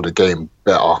control the game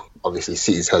better. Obviously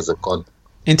City's heads have gone.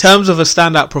 In terms of a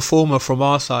standout performer from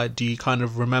our side, do you kind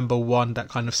of remember one that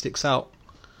kind of sticks out?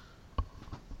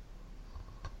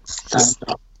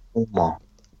 Standout performer.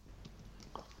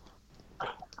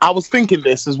 I was thinking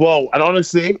this as well, and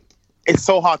honestly, it's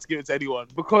so hard to give it to anyone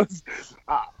because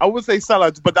I would say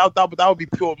Salah, but that would be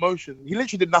pure emotion. He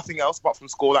literally did nothing else apart from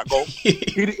score that goal. he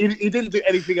didn't do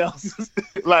anything else.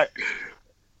 Literally,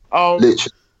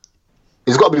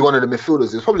 he's got to be one of the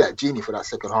midfielders. It's probably like Gini for that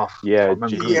second half. Yeah,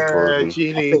 Gini.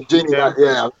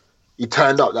 He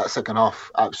turned up that second half,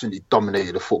 absolutely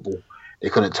dominated the football. They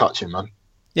couldn't touch him, man.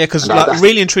 Yeah, because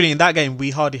really and truly in that game,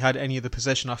 we hardly had any of the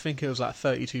possession. I think it was like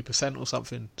 32% or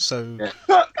something. So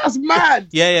that's mad.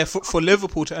 Yeah. For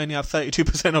Liverpool to only have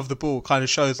 32% of the ball kind of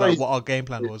shows like what our game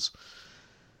plan was.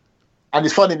 And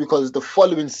it's funny because the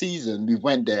following season we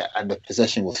went there and the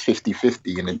possession was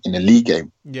 50-50 in a league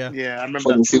game. Yeah, I remember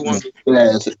that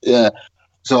 2-1. Yeah.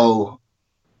 So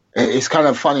it's kind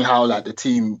of funny how like the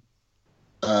team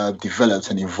developed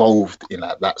and evolved in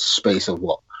like that space of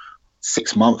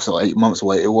 6 months or 8 months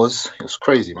away. It was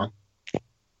crazy, man.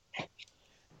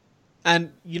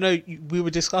 And we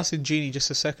were discussing Gini just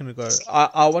a second ago.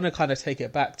 I want to kind of take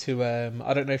it back to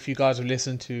I don't know if you guys have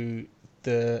listened to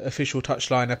the official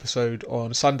Touchline episode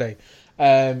on Sunday,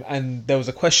 and there was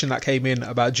a question that came in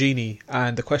about Gini,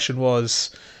 and the question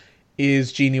was,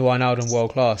 is Gini Wijnaldum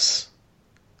world class?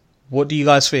 What do you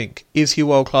guys think? Is he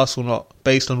world class or not,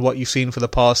 based on what you've seen for the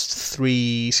past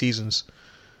 3 seasons?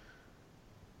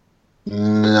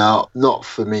 No, not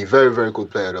for me. Very, very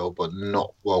good player though, but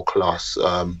not world class.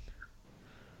 I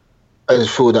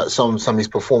just feel that some of his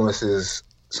performances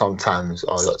sometimes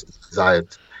are desired.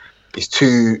 He's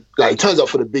too he turns up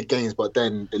for the big games, but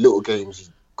then the little games he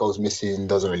goes missing,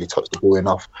 doesn't really touch the ball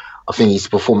enough. I think his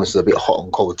performance is a bit hot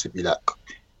and cold to be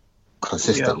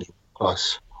consistently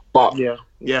class. But I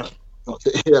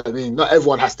mean, not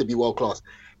everyone has to be world class.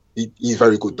 He's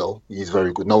very good though. He's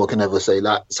very good. No one can ever say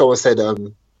that. Someone said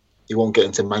he won't get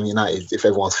into Man United if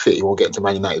everyone's fit. He won't get into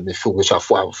Man United midfield, which I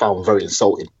found very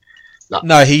insulting.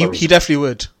 No, he definitely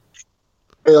would.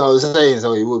 I was saying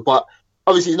so he would, but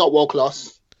obviously he's not world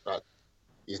class.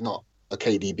 He's not a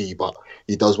KDB, but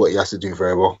he does what he has to do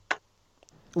very well.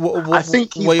 I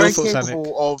think he's very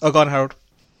capable of. Oh, go on, Harold.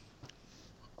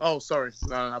 Oh, sorry.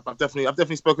 No, I've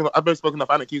definitely spoken. I've both spoken of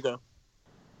Anik. You go.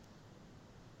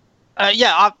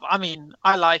 I mean,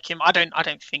 I like him. I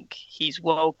don't think he's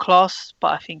world class,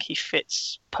 but I think he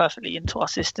fits perfectly into our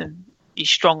system. He's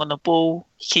strong on the ball.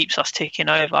 He keeps us ticking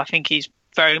over. I think he's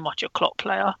very much a Klopp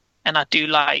player, and I do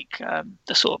like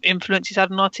the sort of influence he's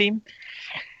had on our team.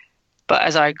 But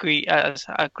as I agree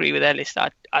with Ellis,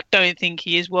 I don't think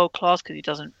he is world class because he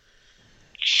doesn't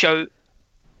show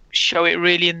it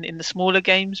really in the smaller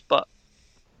games. But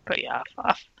yeah,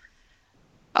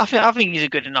 I think he's a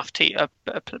good enough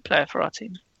player for our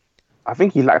team. I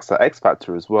think he lacks that X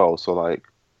factor as well. So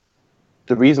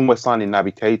the reason we're signing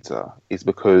Naby Keita is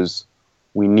because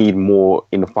we need more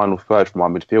in the final third from our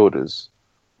midfielders.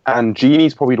 And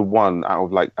Gini's probably the one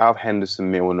out of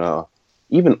Henderson, Milner,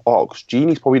 even Ox.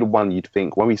 Gini's probably the one you'd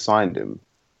think when we signed him,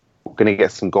 we're going to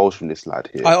get some goals from this lad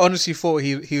here. I honestly thought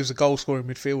he was a goal scoring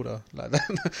midfielder.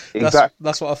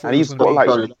 That's what I thought. And he's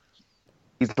got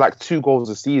he's 2 goals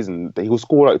a season. He will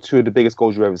score 2 of the biggest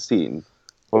goals you've ever seen.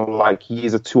 but like he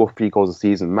is a 2 or 3 goals a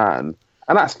season man,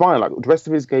 and that's fine. Like the rest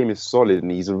of his game is solid,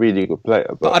 and he's a really good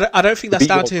player. But I don't think that's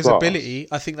down to his class, ability.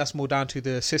 I think that's more down to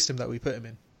the system that we put him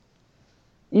in.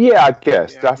 Yeah, I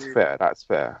guess that's fair. That's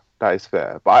fair. That is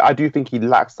fair. But I do think he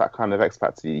lacks that kind of X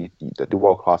factor that the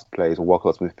world class players or world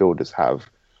class midfielders have.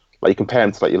 Like you compare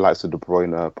him to like your likes of De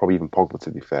Bruyne, probably even Pogba,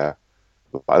 to be fair.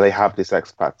 Like they have this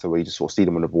X factor where you just sort of see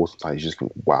them on the ball sometimes. You just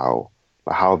think, wow,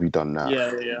 like how have you done that?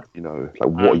 Yeah. You know, like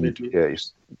what are you doing? Yeah,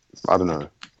 I don't know.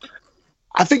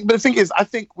 I think, but the thing is, I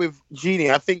think with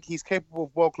Gini, I think he's capable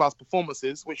of world class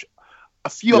performances, which a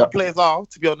few other players are,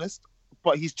 to be honest.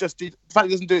 But the fact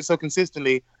he doesn't do it so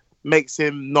consistently makes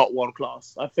him not world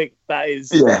class. I think that is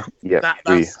that's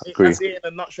it in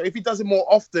a nutshell. If he does it more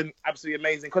often, absolutely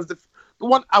amazing. Because the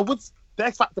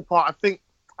X factor part, I think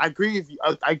I agree with you.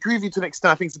 I agree with you to an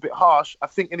extent. I think it's a bit harsh. I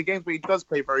think in the games where he does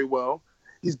play very well,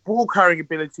 his ball carrying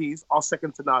abilities are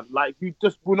second to none. Like you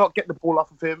just will not get the ball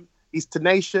off of him. He's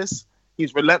tenacious.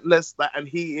 He's relentless. And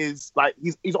he is like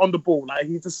he's on the ball. Like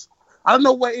he just. I don't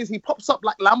know what it is. He pops up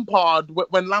like Lampard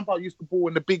when Lampard used the ball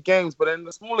in the big games, but in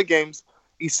the smaller games,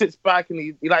 he sits back and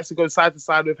he likes to go side to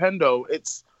side with Hendo. It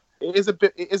is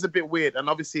a bit weird, and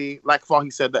obviously, like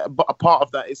Fahy said, that a part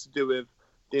of that is to do with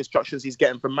the instructions he's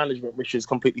getting from management, which is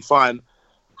completely fine.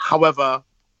 However,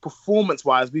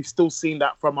 performance-wise, we've still seen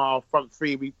that from our front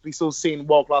three. We've still seen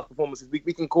world-class performances.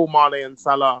 We can call Mane and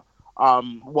Salah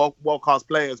world-class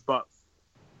players, but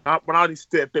Ronaldo needs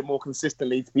to do it a bit more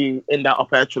consistently to be in that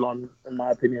upper echelon, in my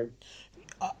opinion.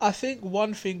 I think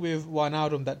one thing with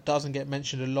Wijnaldum that doesn't get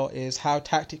mentioned a lot is how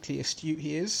tactically astute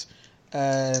he is.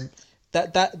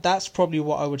 That's probably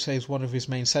what I would say is one of his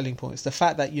main selling points. The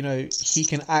fact that, you know, he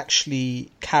can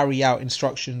actually carry out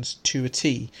instructions to a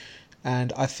T.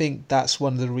 And I think that's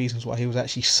one of the reasons why he was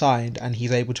actually signed and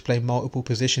he's able to play multiple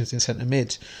positions in centre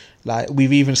mid. Like,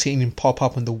 we've even seen him pop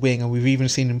up on the wing and we've even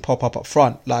seen him pop up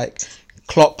front. Like,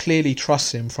 Klopp clearly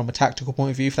trusts him from a tactical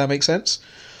point of view, if that makes sense.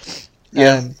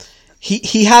 Yeah.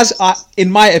 He has,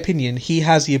 in my opinion, he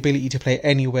has the ability to play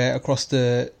anywhere across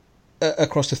the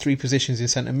 3 positions in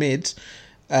centre mid,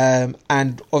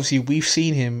 and obviously we've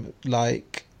seen him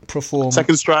like perform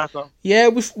second striker. Yeah,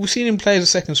 we've seen him play as a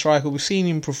second striker. We've seen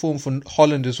him perform for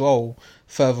Holland as well,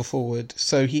 further forward.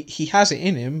 So he has it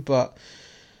in him, but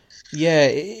yeah,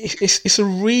 it's a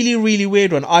really, really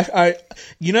weird one. I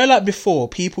you know, like before,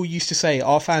 people used to say,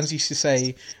 our fans used to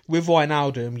say, with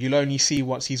Wijnaldum, you'll only see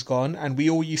once he's gone, and we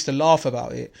all used to laugh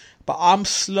about it. But I'm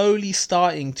slowly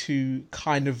starting to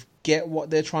kind of get what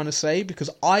they're trying to say, because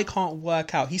I can't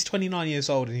work out. He's 29 years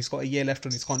old and he's got a year left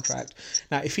on his contract.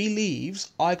 Now, if he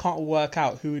leaves, I can't work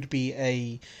out who would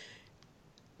be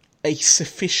a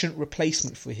sufficient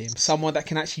replacement for him. Someone that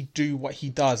can actually do what he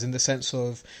does in the sense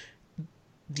of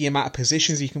the amount of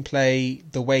positions he can play,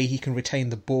 the way he can retain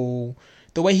the ball,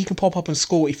 the way he can pop up and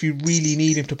score if you really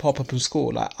need him to pop up and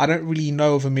score. Like, I don't really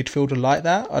know of a midfielder like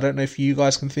that. I don't know if you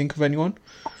guys can think of anyone.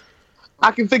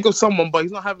 I can think of someone, but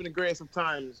he's not having the greatest of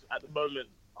times at the moment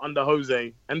under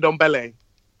Jose and Ndombele.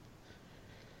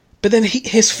 But then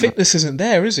his fitness isn't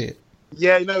there, is it?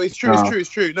 Yeah, no, it's true. It's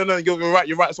true. No, you're right.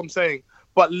 You're right. That's what I'm saying.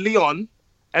 But Leon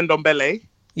and Ndombele,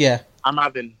 yeah, I'm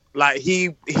having. Like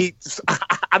he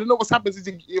I don't know what's happened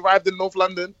since he arrived in North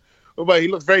London, but he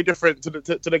looks very different to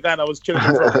the guy that was chilling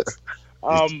in France.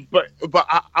 But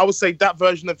I would say that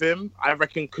version of him, I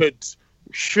reckon,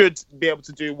 should be able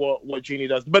to do what Gini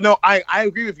does. But no, I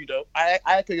agree with you though. I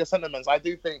echo your sentiments. I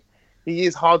do think he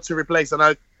is hard to replace,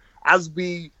 and as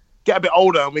we get a bit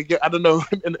older and we get, I don't know,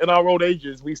 in our old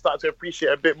ages, we start to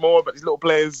appreciate a bit more about these little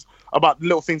players, about the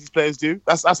little things these players do.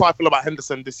 That's how I feel about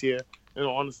Henderson this year, in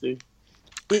all honesty.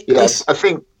 Yes, I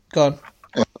think. Go on.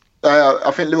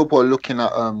 I think Liverpool are looking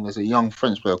at there's a young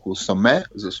French player called Sommer.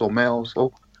 Is it Sommer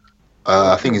also?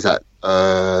 I think he's at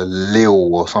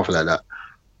Lille or something like that.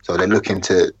 So they're looking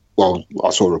to. Well, I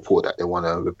saw a report that they want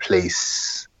to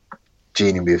replace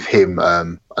Gini with him,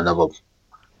 another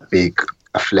big,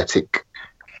 athletic,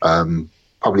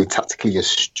 probably tactically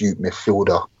astute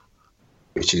midfielder,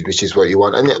 which is what you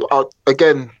want. And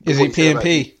again, is he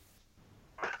PMP?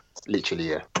 Literally,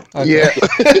 yeah. Okay. Yeah.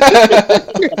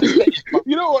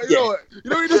 You know what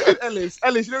he just did, Ellis?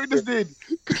 Ellis, you know what he just did?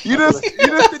 You just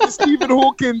did the Stephen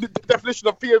Hawking definition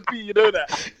of PMP, you know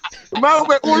that? Man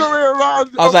went all the way around.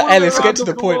 I was like, Ellis, get to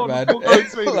the point, man.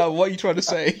 Like, what are you trying to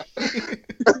say?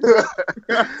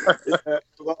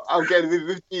 I'm getting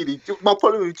with Gini. My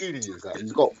problem with Gini is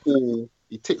that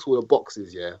he ticks all the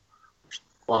boxes, yeah.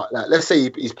 But like, let's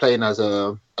say he's playing as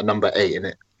a number 8,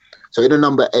 innit? So in a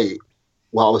number 8,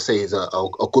 what I would say is a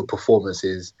good performance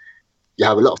is you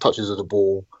have a lot of touches of the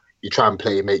ball, you try and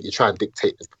play, mate, you try and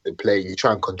dictate the play, you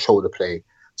try and control the play.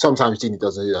 sometimes Genie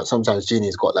doesn't do that. Sometimes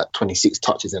Genie's got like 26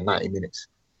 touches in 90 minutes.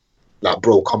 Like,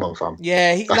 bro, come on, fam.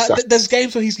 Yeah, there's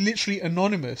games where he's literally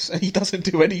anonymous and he doesn't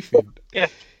do anything. Yeah.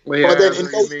 Well, But then I in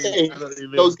know what you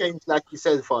mean. those games, like you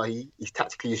said, he's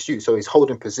tactically astute, so he's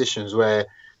holding positions where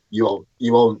you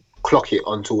won't clock it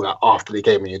until like after the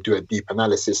game and you do a deep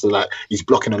analysis. So like he's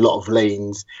blocking a lot of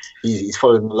lanes, he's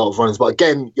following a lot of runs. But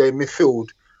again, in midfield,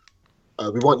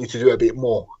 we want you to do a bit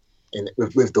more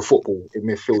with the football in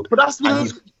midfield. But that's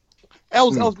the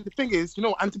thing is,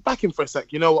 and to back him for a sec,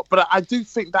 but I do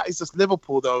think that is just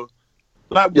Liverpool though.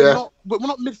 Like we're not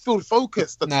midfield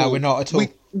focused at all. No, we're not at all.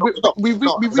 We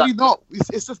really not.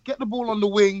 It's just get the ball on the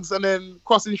wings and then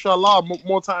cross inshallah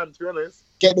more time. To be honest,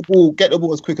 get the ball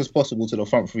as quick as possible to the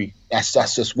front three. That's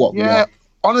just what we are.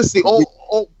 Honestly,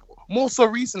 or more so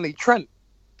recently, Trent.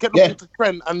 Get the ball to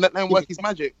Trent and let him work his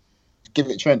magic. Give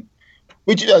it Trent.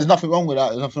 Which there's nothing wrong with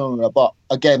that. There's nothing wrong with that. But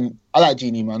again, I like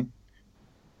Genie, man.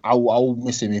 I will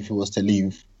miss him if he was to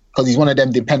leave because he's one of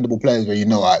them dependable players where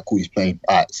alright, cool, he's playing,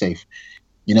 alright, safe.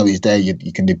 He's there.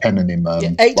 You can depend on him.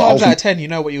 8 times out of 10, you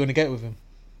know what you're going to get with him.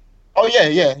 Oh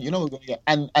yeah, you know what you're going to get.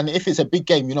 And if it's a big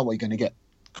game, you know what you're going to get.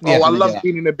 Yeah, I love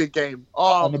being in a big game.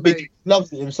 He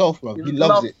loves it himself, bro. He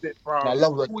loves it, bro. I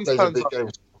love that he plays a big game.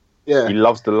 Yeah, he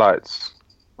loves the lights.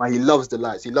 Man, he loves the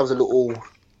lights. He loves a little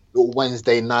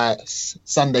Wednesday night,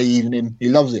 Sunday evening. He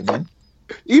loves it, man.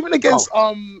 Even against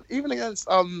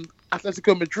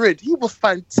Atletico Madrid, he was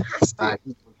fantastic.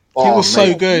 He was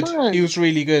so good. Man. He was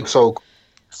really good. So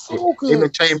good. In the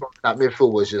chamber, that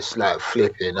midfield was just like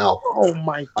flipping out. Oh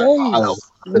my days! Do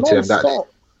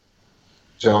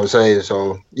you know what I'm saying?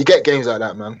 So you get games like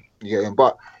that, man. You get him,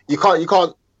 but you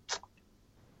can't.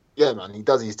 Yeah, man, he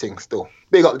does his thing still.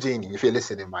 Big up Genie if you're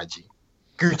listening, my G.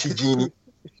 Gucci Genie,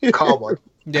 come on.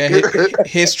 Yeah,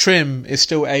 his trim is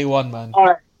still A1, man. All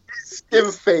right.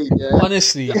 Skin fade, yeah.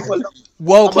 Honestly,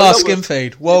 world class skin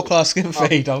fade. World class skin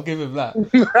fade. I'll give him that.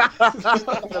 Skin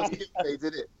fade,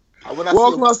 isn't it?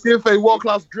 World class skin fade, world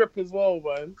class drip as well,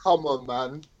 man. Come on,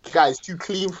 man. Guys, too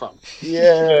clean, fam.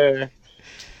 Yeah.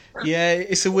 Yeah,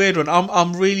 it's a weird one.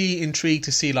 I'm really intrigued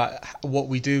to see like what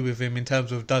we do with him in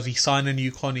terms of does he sign a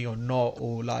new Connie or not,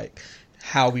 or like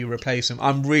how we replace him.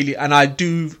 I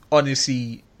do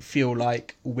honestly feel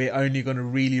like we're only going to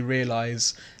really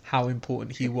realise how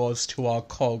important he was to our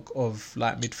cog of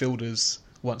like midfielders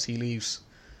once he leaves.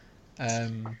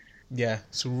 Yeah,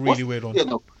 it's a really weird one.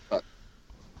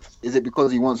 Is it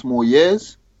because he wants more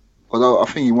years? Because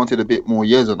I think he wanted a bit more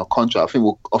years on the contract. I think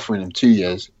we're offering him 2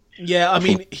 years. Yeah, I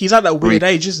mean, he's at that weird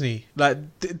age, isn't he? Like,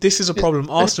 this is a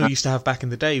problem Arsenal used to have back in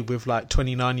the day with, like,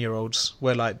 29-year-olds,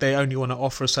 where, like, they only want to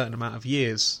offer a certain amount of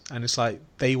years, and it's like,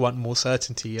 they want more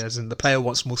certainty, as in the player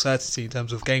wants more certainty in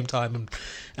terms of game time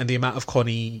and the amount of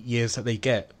Connie years that they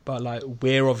get. But, like,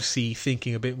 we're obviously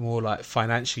thinking a bit more, like,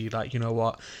 financially, like, you know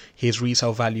what, his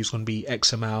resale value is going to be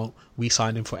X amount, we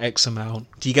signed him for X amount.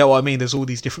 Do you get what I mean? There's all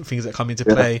these different things that come into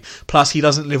play. Plus, he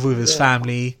doesn't live with his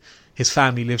family. His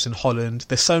family lives in Holland.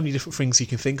 There's so many different things you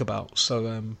can think about.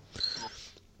 So,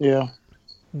 yeah.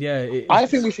 I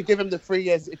think we should give him the 3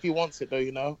 years if he wants it,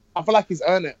 though. I feel like he's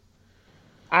earned it,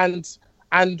 and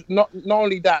not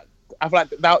only that, I feel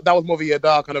like that was more of a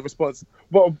Yadar kind of response.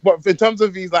 But in terms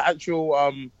of his like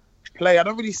actual play, I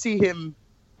don't really see him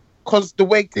because the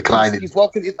way he's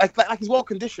walking, like he's well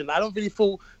conditioned. I don't really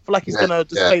feel like he's gonna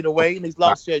just fade away in his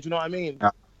last year. Do you know what I mean?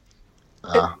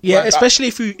 Yeah, especially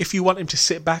if you want him to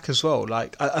sit back as well.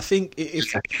 Like I think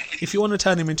if you want to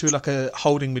turn him into like a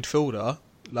holding midfielder,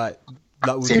 like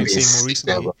we've been seeing more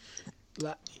recently,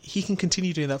 like he can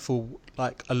continue doing that for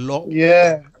like a lot.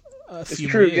 Yeah, it's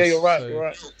true. Years, yeah, you're right. You're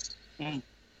right. Mm.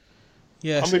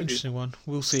 Yeah, it's an interesting one.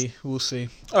 We'll see. All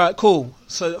right, cool.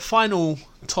 So final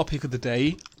topic of the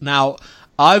day. Now,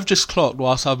 I've just clocked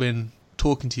whilst I've been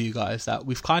talking to you guys that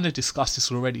we've kind of discussed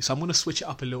this already. So I'm going to switch it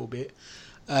up a little bit.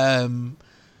 I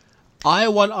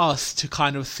want us to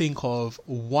kind of think of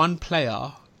one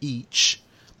player each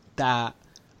that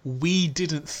we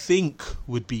didn't think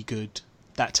would be good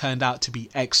that turned out to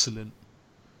be excellent.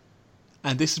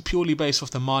 And this is purely based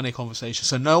off the Mane conversation.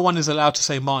 So no one is allowed to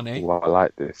say Mane. Well, I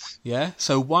like this. Yeah.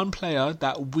 So one player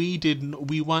that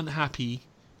we weren't happy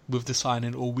with the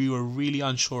signing, or we were really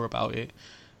unsure about it,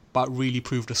 but really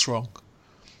proved us wrong.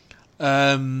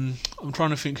 I'm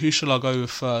trying to think, who shall I go with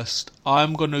first?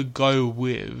 I'm going to go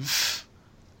with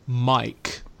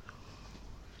Mike.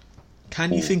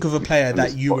 Can you think of a player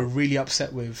that you were really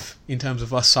upset with in terms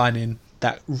of us signing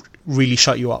that really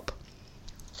shut you up?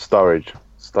 Sturridge.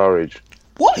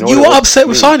 What? You were upset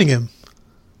with signing him?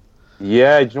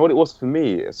 Yeah, do you know what it was for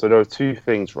me? So there were two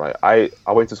things, right? I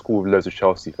went to school with loads of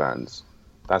Chelsea fans.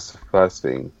 That's the first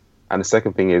thing. And the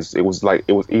second thing is, it was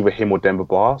either him or Demba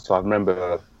Ba. So I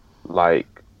remember, like,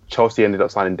 Chelsea ended up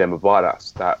signing Demba Ba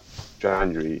that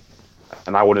January,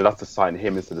 and I wanted us to sign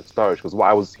him instead of Sturridge, because what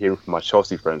I was hearing from my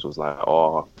Chelsea friends was like,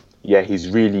 oh, yeah, he's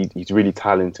really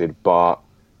talented, but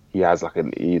he has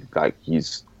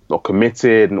he's not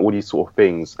committed and all these sort of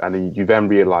things. And then you then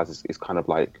realise it's kind of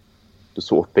like the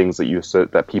sort of things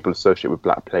that people associate with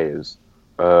black players.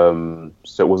 So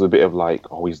it was a bit of like,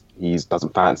 oh, he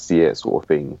doesn't fancy it sort of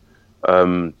thing.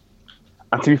 And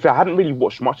to be fair, I hadn't really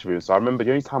watched much of him. So I remember the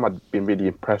only time I'd been really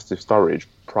impressed with Sturridge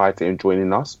prior to him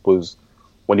joining us was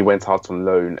when he went out on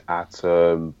loan at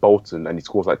Bolton, and he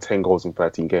scores like 10 goals in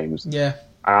 13 games. Yeah.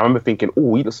 And I remember thinking,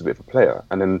 oh, he looks a bit of a player.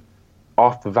 And then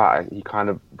after that, he kind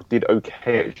of did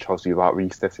okay at Chelsea without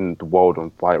really setting the world on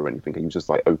fire or anything. He was just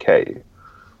like, okay.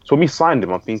 So when we signed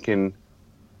him, I'm thinking,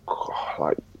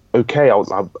 like, okay,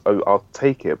 I'll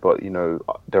take it, but, you know,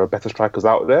 there are better strikers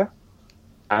out there.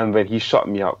 And then he shut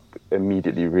me up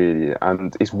immediately, really.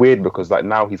 And it's weird because, like,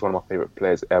 now he's one of my favourite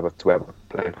players to ever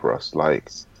play for us.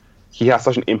 Like, he has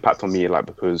such an impact on me, like,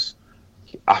 because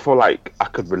I feel like I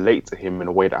could relate to him in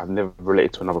a way that I've never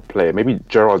related to another player. Maybe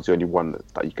Gerrard's the only one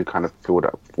that you could kind of feel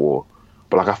that for.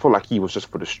 But, like, I feel like he was just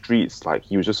for the streets. Like,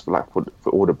 he was just for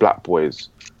all the black boys.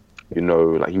 You know,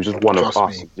 like, he was just one of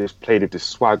us. He just played with this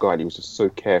swagger, and he was just so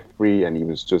carefree, and he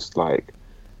was just, like,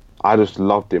 I just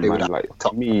loved him, man. Like,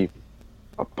 to me,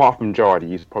 apart from Gerrard,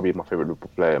 he's probably my favourite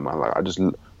Liverpool player, man. Like, I just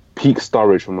peak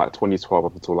Sturridge from, like, 2012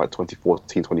 up until, like,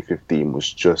 2014, 2015 was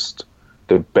just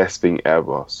the best thing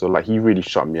ever. So, like, he really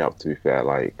shut me up, to be fair.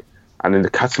 Like, and then the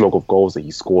catalogue of goals that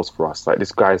he scores for us, like,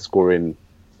 this guy scoring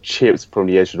chips from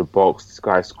the edge of the box, this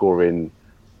guy scoring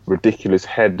ridiculous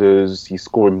headers, he's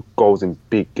scoring goals in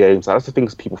big games. Like, that's the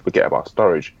things people forget about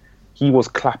Sturridge. He was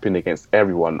clapping against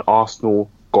everyone. Arsenal,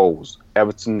 goals.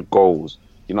 Everton, goals.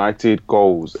 United,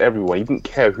 goals. Everyone. He didn't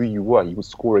care who you were. He would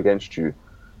score against you.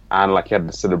 And, like, he had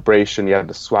the celebration, he had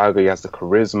the swagger, he has the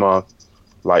charisma.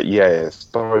 Like, yeah,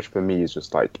 Sturridge for me is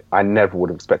just like, I never would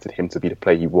have expected him to be the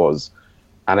player he was.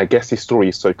 And I guess his story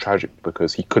is so tragic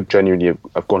because he could genuinely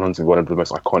have gone on to be one of the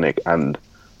most iconic and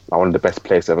like one of the best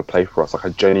players to ever play for us. Like, I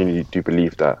genuinely do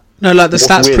believe that. No, like, the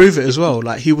stats prove it as well.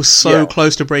 Like, he was so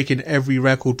close to breaking every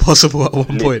record possible at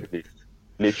one point.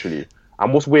 Literally.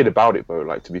 And what's weird about it, though,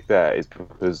 like, to be fair, is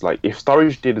because, like, if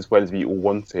Sturridge did as well as we all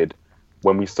wanted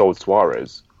when we sold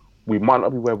Suarez, we might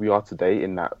not be where we are today,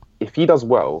 in that if he does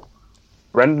well,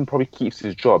 Brendan probably keeps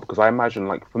his job, because I imagine,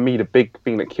 like, for me, the big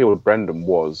thing that killed Brendan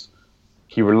was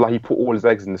he put all his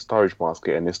eggs in the Sturridge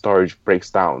basket, and the Sturridge breaks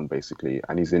down, basically,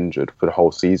 and he's injured for the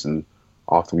whole season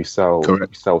after we sell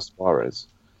Suarez.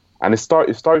 And if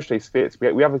Sturridge stays fit,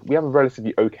 we have a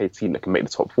relatively okay team that can make the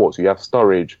top four. So you have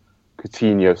Sturridge,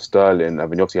 Coutinho, Sterling, and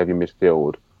then you obviously have your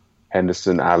midfield,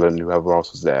 Henderson, Allen, whoever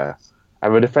else was there.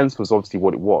 And the defence was obviously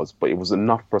what it was, but it was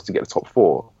enough for us to get the top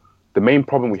four. The main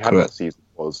problem we had that season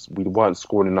was we weren't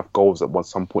scoring enough goals at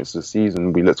some points of the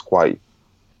season. We looked quite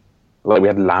like we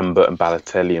had Lambert and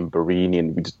Balotelli and Barini,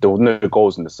 and there was no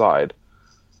goals in the side.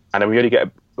 And then we only get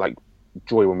like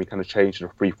joy when we kind of change to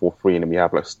the 3-4-3, and then we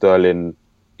have like Sterling,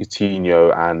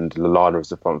 Coutinho, and Lallana as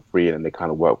the front three, and they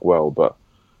kind of work well. But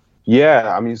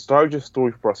yeah, I mean, Sturridge's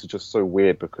story for us is just so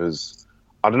weird because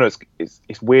I don't know.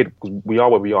 It's weird because we are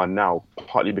where we are now,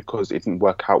 partly because it didn't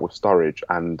work out with Sturridge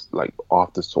and like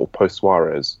after sort of post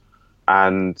Suarez.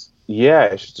 And yeah,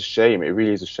 it's just a shame. It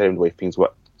really is a shame the way things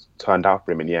turned out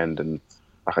for him in the end. And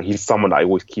like, he's someone that I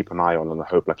always keep an eye on, and I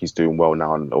hope like he's doing well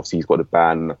now. And obviously he's got a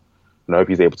ban, and I hope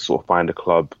he's able to sort of find a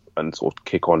club and sort of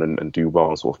kick on and do well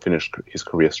and sort of finish his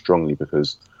career strongly,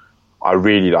 because I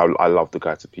love the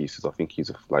guy to pieces. I think he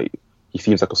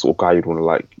seems like a sort of guy you'd want to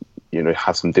like, you know,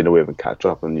 have some dinner with and catch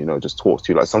up and, you know, just talk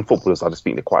to. Like, some footballers I just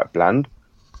think they're quite bland,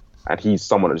 and he's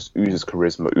someone that just oozes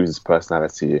charisma, oozes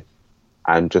personality,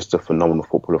 and just a phenomenal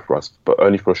footballer for us, but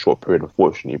only for a short period,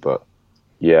 unfortunately. But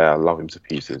yeah, I love him to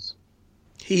pieces.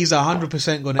 He's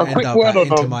 100% going to end up at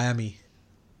Inter Miami.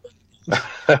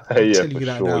 Yeah, for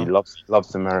sure. He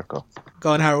loves America.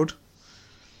 Go on, Harold.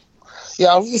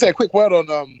 Yeah, I was going to say a quick word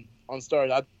on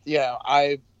Sturridge.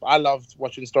 I loved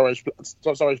watching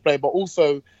Sturridge play, but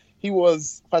also he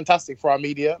was fantastic for our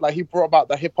media. Like, he brought about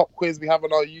the hip hop quiz we have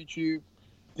on our YouTube,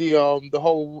 the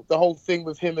whole thing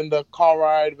with him in the car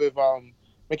ride with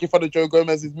making fun of Joe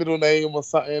Gomez's middle name or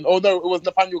something. Oh no, it was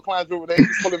Nathaniel Klein's middle name.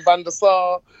 He's calling Van der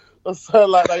Sar. So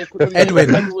like Edwin.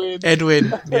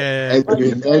 Yeah.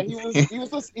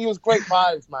 He was great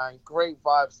vibes, man. Great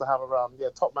vibes to have around. Yeah,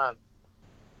 top man.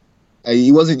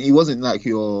 He wasn't like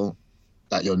your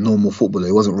normal footballer.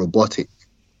 He wasn't robotic.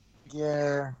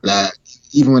 Yeah. Like,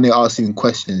 even when they ask him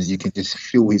questions, you can just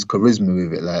feel his charisma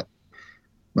with it. Like,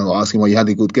 Remember asking why you had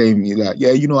a good game. You're like,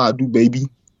 yeah, you know how I do, baby.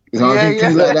 You know what I mean?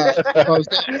 Things like that. You know what I'm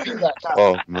saying? Things like that.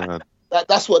 Oh man,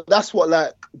 That's what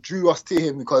like drew us to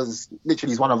him, because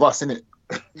literally he's one of us, innit?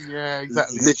 Yeah,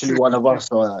 exactly. He's literally one of us.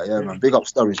 So yeah, man. Big up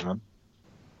Sturridge, man.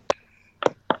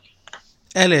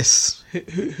 Ellis,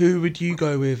 who would you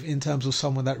go with in terms of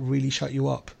someone that really shut you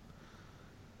up?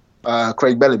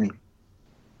 Craig Bellamy.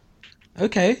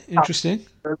 Okay, interesting.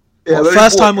 Yeah,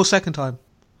 first time or second time?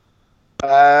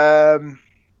 Let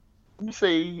me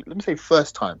say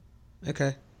first time.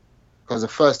 Okay. Because the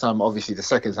first time, obviously, the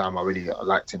second time I really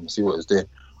liked him, see what he was doing.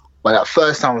 But that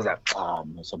first time I was like, oh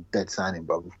man, some dead signing,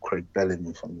 bro, with Craig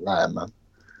Bellamy from Lion, man.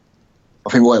 I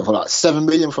think we went for like 7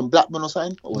 million from Blackburn or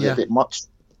something, or was it a bit much?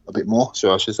 A bit more,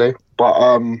 so I should say. But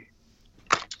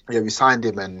yeah, we signed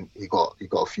him and he got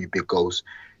a few big goals.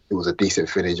 He was a decent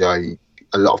finisher,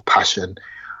 a lot of passion,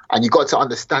 and you got to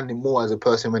understand him more as a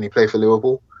person when he played for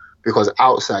Liverpool, because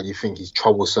outside you think he's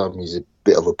troublesome, he's a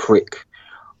bit of a prick.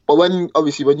 But when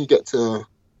you get to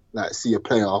like see a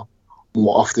player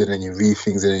more often and you read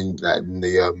things in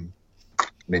the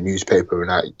newspaper and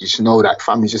that, you should know that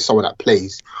family's just someone that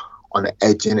plays on the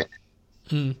edge, innit?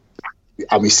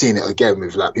 And we've seen it again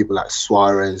with like people like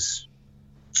Suarez,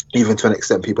 even to an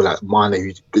extent people like Mane,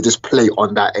 who they just play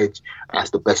on that edge. And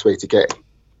that's the best way to get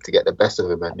the best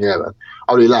of him, man. Yeah, man.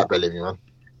 I really like Bellamy, man.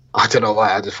 I don't know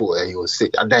why, I just thought that he was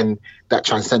sick. And then that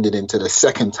transcended into the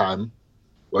second time,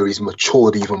 where he's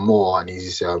matured even more, and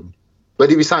he's where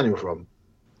did we sign him from?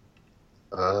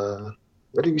 Where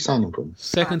did we sign him from?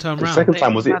 Second time round. Second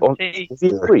time was he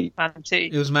free? Man City.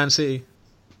 It was Man City.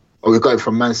 Oh, we got him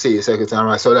from Man City the second time,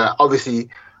 right? So that obviously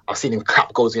I've seen him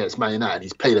cap goals against Man United.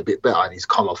 He's played a bit better and he's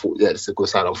come. I thought, yeah, it's a good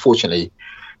sign. Unfortunately,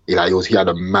 he had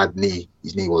a mad knee.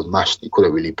 His knee was mashed. He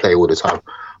couldn't really play all the time.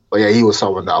 But yeah, he was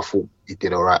someone that I thought he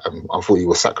did all right. I thought he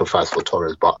was sacrificed for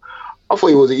Torres, but I thought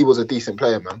he was a decent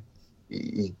player, man.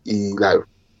 He like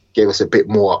gave us a bit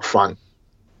more up front.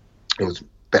 He was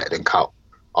better than Cout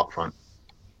up front.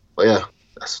 But yeah,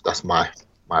 that's my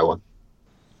one.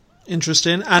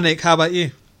 Interesting. Anik, how about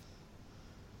you?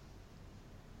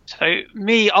 So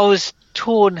me, I was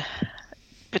torn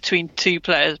between two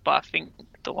players, but I think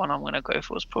the one I'm going to go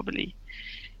for is probably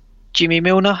Jimmy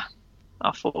Milner.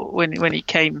 I thought when he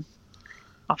came,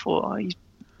 I thought he's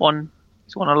won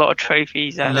a lot of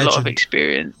trophies and a lot of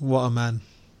experience. What a man!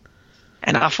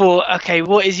 And I thought, okay,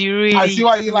 what is he really? I see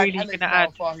why you like really Anik gonna now,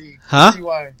 add? Fahey. Huh? I see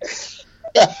why.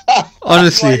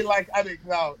 Honestly, Why you like Anik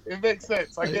now? It makes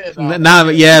sense. I get it now. Now,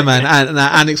 yeah, man.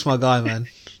 Anik's my guy, man.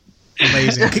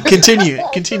 Amazing. Continue.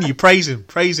 Praise him,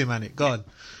 Anik. God.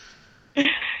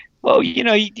 Well,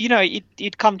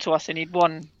 he'd come to us and he'd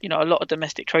won, a lot of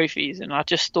domestic trophies, and I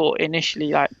just thought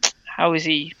initially, like, how is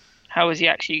he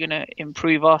actually going to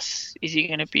improve us? Is he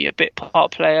going to be a bit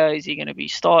part player? Is he going to be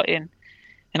starting?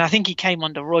 And I think he came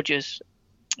under Rodgers,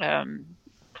 I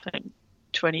think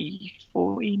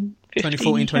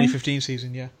 2015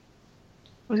 season, yeah.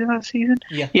 Was it that season?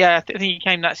 Yeah. Yeah, I think he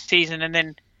came that season, and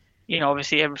then,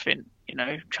 obviously everything,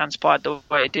 transpired the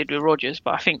way it did with Rodgers.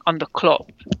 But I think under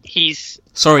Klopp, he's...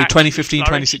 Sorry, 2015,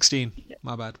 2016.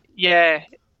 My bad. Yeah.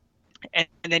 And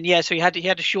then, so he had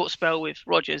a short spell with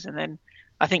Rodgers, and then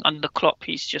I think under Klopp,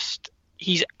 I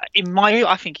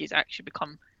think he's actually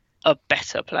become a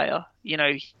better player.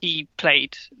 He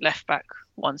played left back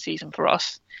one season for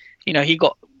us. He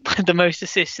got the most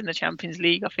assists in the Champions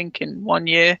League, I think, in 1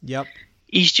 year. Yep.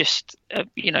 He's just,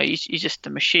 he's just a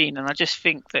machine, and I just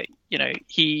think that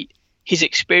his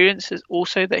experience is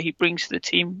also that he brings to the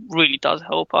team really does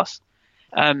help us.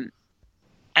 And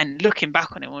looking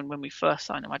back on it, when we first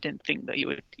signed him, I didn't think that he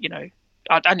would,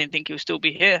 I didn't think he would still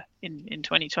be here in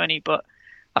 2020. But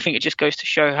I think it just goes to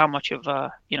show how much of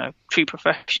true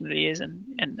professional he is,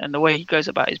 and the way he goes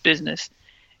about his business.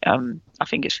 I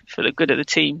think it's for the good of the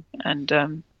team, and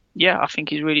I think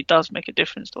he really does make a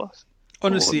difference to us.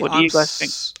 Honestly, what do you guys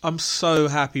think? I'm so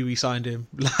happy we signed him.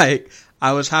 Like,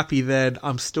 I was happy then,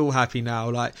 I'm still happy now.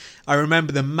 Like, I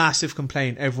remember the massive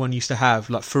complaint everyone used to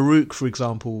have. Like, Farouk, for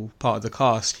example, part of the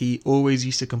cast, he always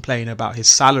used to complain about his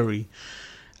salary.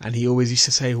 And he always used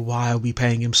to say, why are we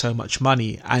paying him so much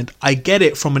money? And I get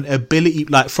it from an ability,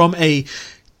 like from a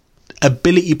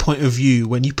ability point of view.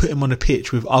 When you put him on a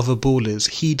pitch with other ballers,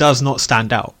 he does not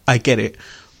stand out. I get it.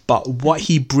 But what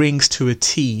he brings to a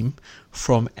team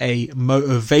from a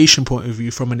motivation point of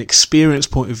view, from an experience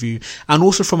point of view, and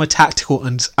also from a tactical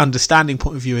and understanding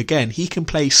point of view, again, he can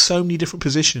play so many different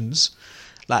positions.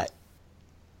 Like,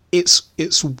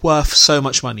 it's worth so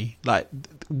much money. Like,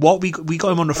 what we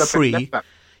got him on a free.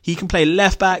 He can play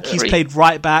left back, he's played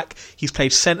right back, he's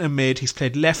played centre mid, he's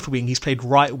played left wing, he's played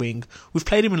right wing. We've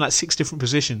played him in like 6 different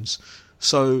positions.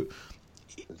 So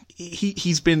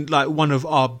he's been like one of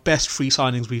our best free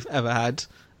signings we've ever had.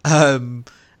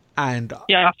 And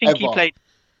yeah, I think he played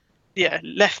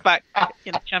left back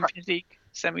in the Champions League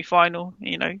semi-final.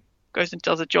 You know, goes and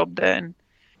does a job there, and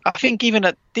I think even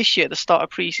at this year, the start of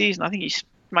pre-season, I think he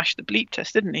smashed the bleep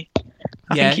test, didn't he?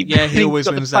 I think he always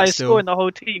got wins the highest that still. score in the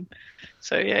whole team.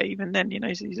 So yeah, even then, you know,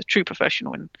 he's a true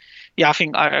professional, and yeah, I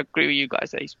think I agree with you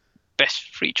guys that he's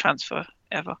best free transfer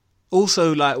ever.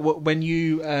 Also, like when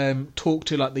you talk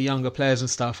to like the younger players and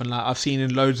stuff, and like I've seen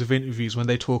in loads of interviews when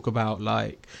they talk about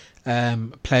like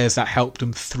players that helped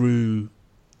them through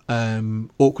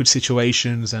awkward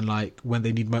situations and like when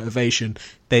they need motivation,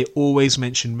 they always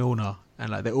mention Milner, and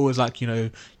like they're always like, you know,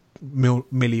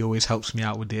 Millie always helps me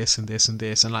out with this and this and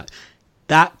this, and like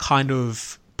that kind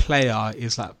of player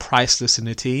is like priceless in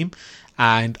the team.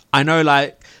 And I know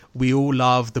like we all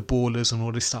love the ballers and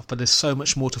all this stuff, but there's so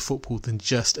much more to football than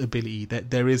just ability.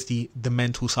 That there is the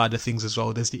mental side of things as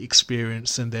well. There's the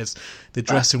experience and there's the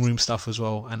dressing room stuff as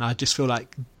well. And I just feel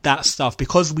like that stuff,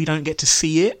 because we don't get to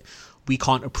see it, we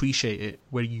can't appreciate it,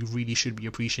 where you really should be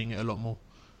appreciating it a lot more.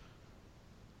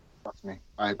 That's me.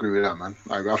 I agree with that, man.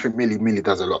 I think Millie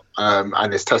does a lot.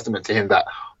 And it's testament to him that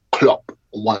Klopp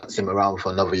wants him around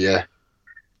for another year.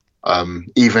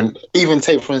 Even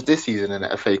take for instance this season in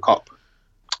the FA Cup,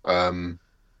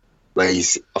 where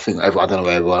he's, I don't know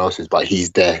where everyone else is, but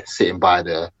he's there sitting by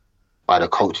the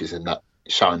coaches and that,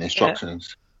 shouting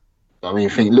instructions. Yeah. I mean,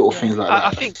 things like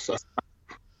that.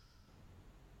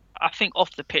 I think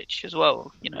off the pitch as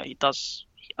well, you know, he does.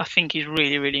 I think he's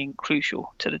really, really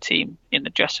crucial to the team in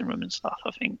the dressing room and stuff. I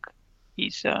think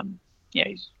he's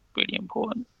really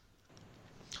important.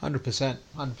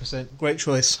 100%. Great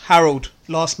choice. Harold,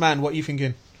 last man, what are you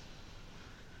thinking?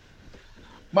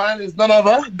 Mine is none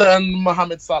other than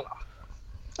Mohamed Salah.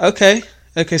 Okay,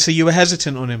 so you were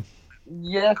hesitant on him.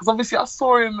 Yeah, because obviously I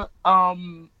saw him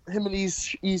and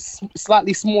his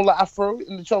slightly smaller afro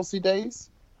in the Chelsea days,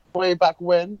 way back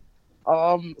when.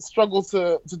 Struggled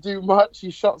to do much.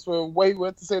 His shots were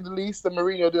wayward, to say the least, and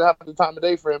Mourinho didn't have the time of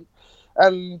day for him.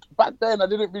 And back then, I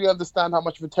didn't really understand how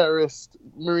much of a terrorist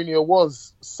Mourinho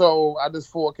was. So I just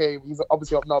thought, okay, he's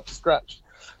obviously up to scratch.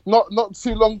 Not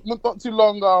too long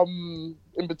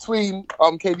in between.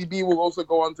 KDB will also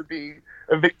go on to be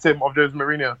a victim of Jose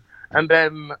Mourinho, and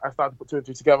then I started to put two and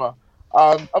two together.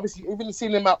 Obviously, even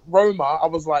seeing him at Roma, I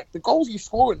was like, the goals he's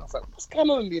scoring, I was like, what's going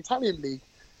on in the Italian league?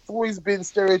 It's always been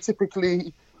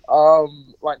stereotypically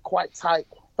like quite tight,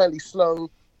 fairly slow.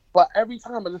 But every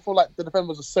time I just feel like the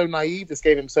defenders were so naive, just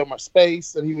gave him so much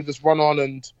space, and he would just run on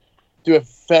and do a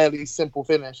fairly simple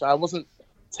finish. I wasn't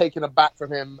taken aback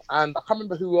from him, and I can't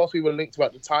remember who else we were linked to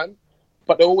at the time,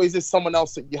 but there always is someone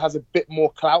else that has a bit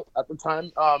more clout at the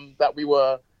time that we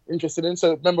were interested in.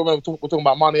 So remember when we were talking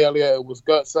about Mane earlier, it was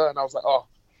Götze, and I was like, oh,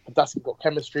 fantastic, got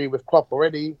chemistry with Klopp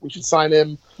already. We should sign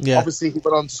him. Yeah. Obviously, he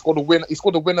went on to score the winner. He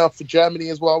scored the winner for Germany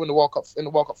as well in the World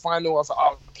Cup final. I was like,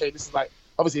 oh, okay, this is like,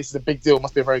 obviously this is a big deal.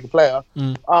 Must be a very good player.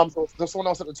 So there's someone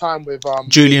else at the time with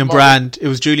Julian Brand. It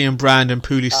was Julian Brand and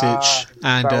Pulisic,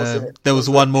 and there was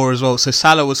one more as well. So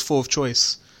Salah was fourth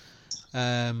choice.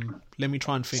 Let me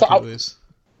try and think who it was.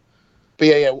 But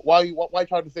yeah. Why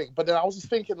try to think? But then I was just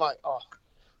thinking like, oh,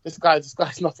 this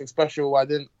guy's nothing special.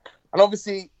 And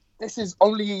obviously this is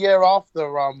only a year after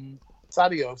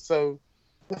Sadio. So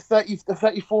the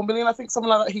 34 million, I think, something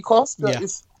like that he cost.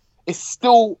 It's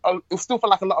still for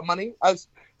like a lot of money. It's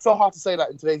so hard to say that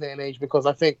in today's day and age because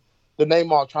I think the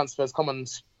Neymar transfers come and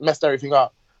messed everything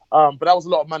up. But that was a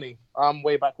lot of money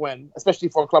way back when, especially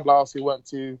for a club like us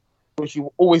which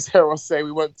you always hear us say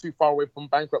we weren't too far away from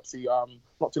bankruptcy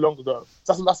not too long ago.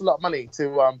 So that's a lot of money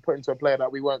to put into a player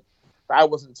that I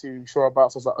wasn't too sure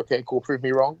about. So I was like, okay, cool, prove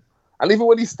me wrong. And even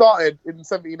when he started in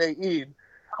 17-18,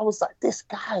 I was like, this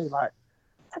guy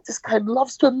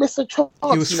loves to miss a chance.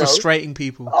 He was frustrating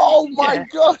people. Oh my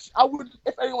gosh! I would,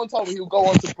 if anyone told me he would go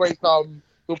on to break the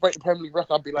Premier League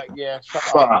record, I'd be like, yeah,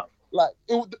 shut up. Like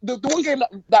the one game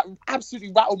that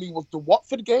absolutely rattled me was the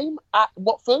Watford game at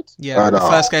Watford. Yeah, the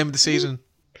first game of the season.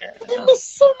 He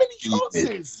missed so many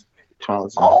chances.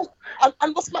 Oh,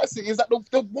 and what's massive is that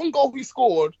the one goal he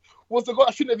scored was the goal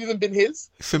that shouldn't have even been his.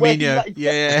 Firmino,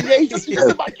 he just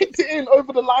kicked it in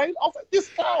over the line. I was like, this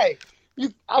guy.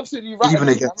 He's absolutely right. Even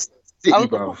against City,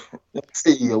 bro.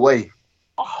 City away.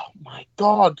 Oh my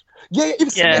God! Yeah,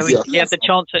 he had the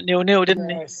chance at 0-0, didn't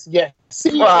he? Yeah.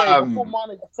 City away before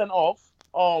Mane got sent off.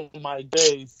 Oh my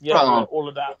days! Yeah, all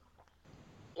of that.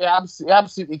 Yeah, it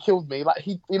absolutely killed me. Like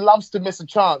he loves to miss a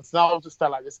chance. Now I was just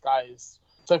like, this guy is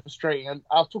so frustrating. And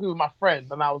I was talking with my friend,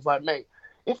 and I was like, mate,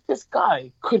 if this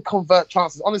guy could convert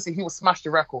chances, honestly, he would smash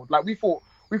the record. Like we thought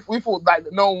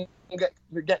like no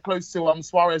get close to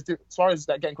Suarez is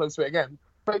getting close to it again.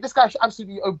 But this guy should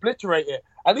absolutely obliterate it.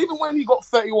 And even when he got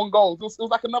 31 goals, it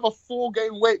was like another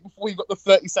 4-game wait before he got the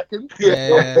 32nd.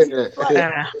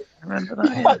 I remember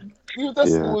that.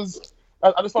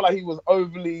 I just felt like he was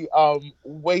overly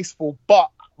wasteful.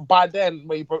 But by then,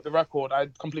 when he broke the record, I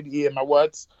completely eaten my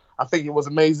words. I think it was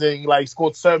amazing. Like, he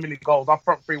scored so many goals. Our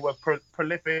front three was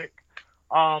prolific.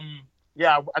 I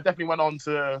definitely went on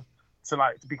to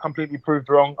be completely proved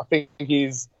wrong. I think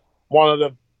he's one of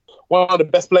the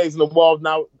best players in the world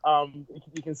now.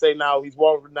 You can say now he's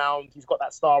world renowned. He's got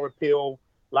that star appeal.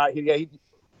 Like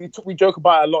we joke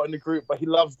about it a lot in the group, but he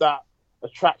loves that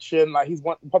attraction. Like, he's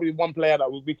probably one player that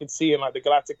we can see in like the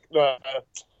Galactic, in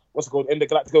the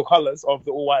Galactico colours of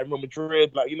the all white Real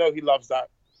Madrid. Like, he loves that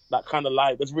kind of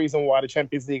light. There's a reason why the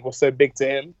Champions League was so big to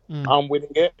him,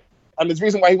 winning it. And there's a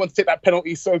reason why he wanted to take that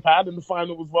penalty so bad in the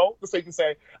final as well. Just so he can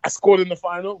say, I scored in the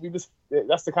final.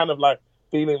 That's the kind of like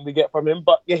feeling we get from him.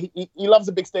 But yeah, he loves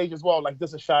the big stage as well. Like,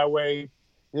 doesn't shy away.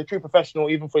 He's a true professional,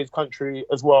 even for his country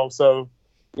as well. So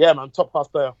yeah, man, top class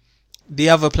player. The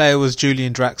other player was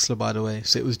Julian Draxler, by the way.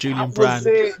 So it was Julian Brand.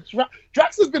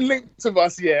 Draxler's been linked to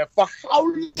us, for how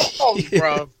long,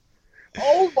 bro?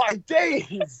 Oh my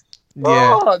days!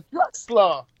 Yeah,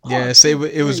 Draxler. Yeah, so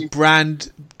it was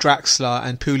Brand, Draxler,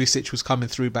 and Pulisic was coming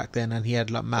through back then, and he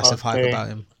had like massive hype about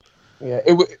him. Yeah,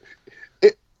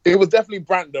 it was definitely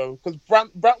Brandt though, because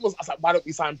Brandt was. I was like, why don't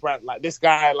we sign Brandt? Like, this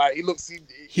guy, like, he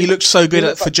looked so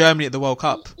good for Germany at the World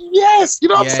Cup. Yes, you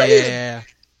know what I'm saying. Yeah.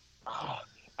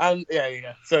 And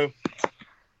yeah. So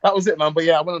that was it, man. But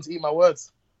yeah, I went on to eat my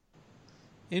words.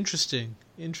 Interesting.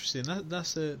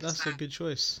 That's a good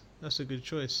choice.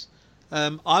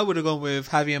 I would have gone with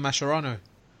Javier Mascherano.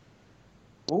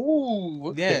 Ooh,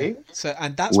 okay. Yeah. So,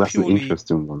 and that's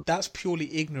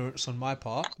purely ignorance on my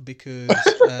part, because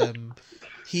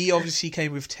he obviously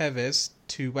came with Tevez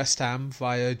to West Ham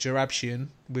via Jarabshian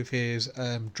with his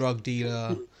drug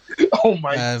dealer. Oh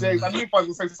my days! I knew I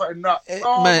was going to say something nuts.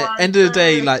 End of the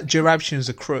day, like, Jarabshian's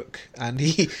a crook, and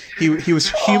he was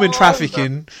human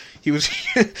trafficking. He was.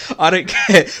 I don't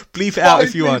care. Bleep it out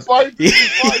if you want.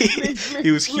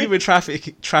 He was human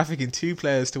trafficking 2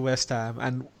 players to West Ham,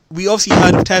 and we obviously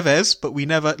heard of Tevez, but we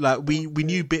never we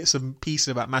knew bits and pieces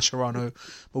about Mascherano,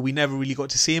 but we never really got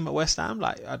to see him at West Ham.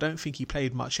 Like, I don't think he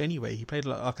played much anyway. He played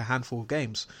like a handful of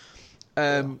games. He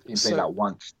played like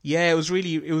once. Yeah, it was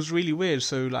really weird.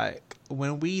 So, like,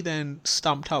 when we then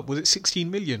stumped up, was it 16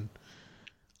 million?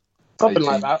 Something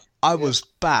like that. I was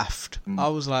baffed. I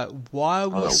was like, why are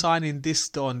we signing this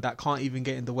Don that can't even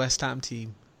get in the West Ham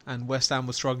team? And West Ham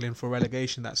was struggling for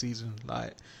relegation that season.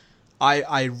 Like,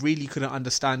 I really couldn't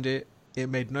understand it. It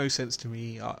made no sense to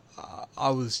me. I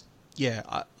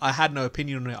had no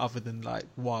opinion on it other than, like,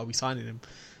 why are we signing him?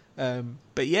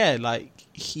 But yeah, like,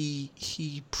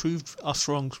 he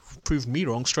proved me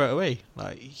wrong straight away.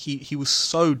 Like, he was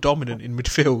so dominant in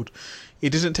midfield. It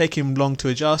didn't take him long to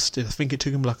adjust. I think it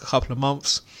took him like a couple of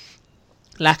months.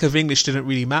 Lack of English didn't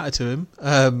really matter to him.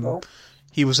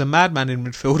 He was a madman in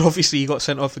midfield. Obviously, he got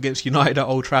sent off against United at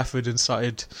Old Trafford and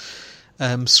started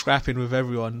scrapping with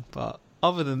everyone. But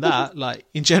other than that, like,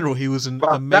 in general, he was an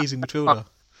amazing midfielder.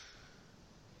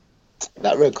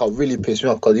 That red card really pissed me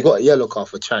off, because he got a yellow card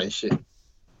for chatting shit.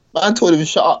 Man told him to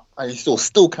shut up, and he's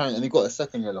still carrying, and he got a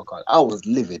second yellow card. I was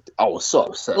livid. I was so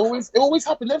upset. It always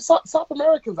happens. Them South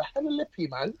Americans are hella lippy,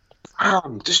 man.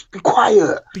 Just be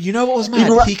quiet. But you know what was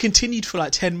mad? He continued for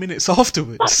like 10 minutes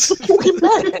afterwards.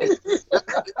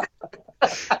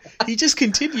 He just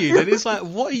continued, and it's like,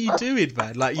 what are you doing,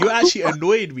 man? Like, you're actually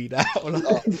annoying me now.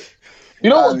 Like, you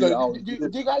know what, though?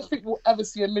 Do you guys think we'll ever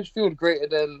see a midfield greater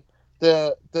than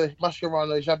the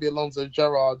Mascherano, Xabi Alonso,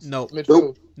 Gerrard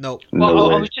midfield? No.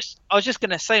 Well, I was just going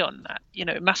to say on that,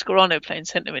 Mascherano playing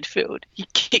centre midfield, he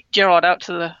kicked Gerrard out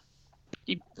to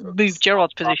he moved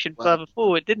Gerrard's position further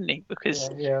forward, didn't he? Because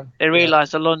they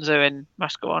realised Alonso and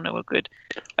Mascherano were good.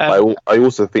 I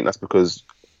also think that's because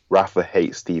Rafa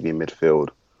hates Stevie in midfield,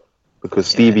 because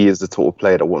Stevie is the sort of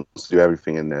player that wants to do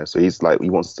everything in there. So he's like, he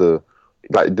wants to,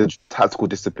 like, the tactical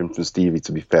discipline from Stevie,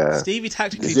 to be fair. Stevie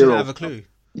tactically didn't have a clue.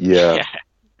 Yeah.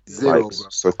 Zero. Like,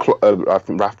 so I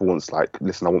think Rafa wants, like,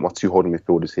 listen, I want my 2 holding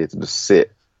midfielders here to just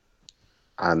sit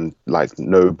and, like,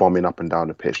 no bombing up and down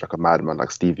the pitch like a madman,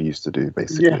 like Stevie used to do,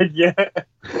 basically. Yeah.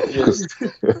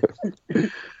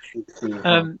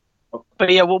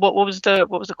 But yeah, what was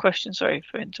the question? Sorry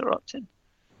for interrupting.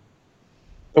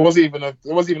 It wasn't even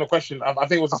a question. I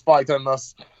think it was a spy telling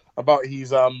us about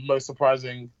his most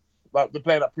surprising, like, the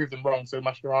player that proved him wrong. So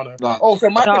Mascherano. I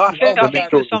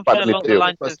think it was something along the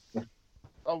lines of.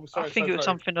 I think it was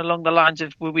something along the lines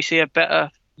of, will we see a better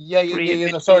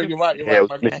No, sorry, you're right. Yeah, it was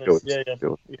My goodness.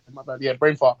 midfield. Yeah, my bad. Yeah,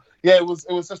 brain fart. Yeah, it was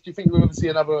just. Do you think we're going to see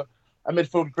a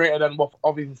midfield greater than what?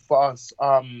 Obviously for us,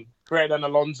 greater than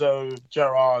Alonso,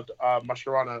 Gerrard,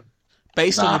 Mascherano?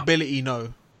 Based on ability,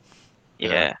 no.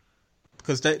 Yeah.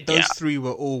 Because those three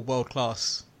were all world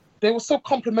class. They were so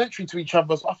complementary to each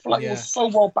other. So I feel like it was so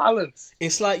well balanced.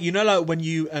 It's like, you know, like when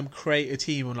you create a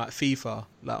team on like FIFA,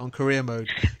 like on career mode,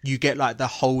 you get like the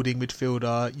holding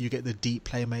midfielder, you get the deep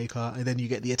playmaker, and then you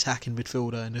get the attacking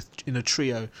midfielder in a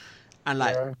trio. And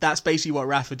like that's basically what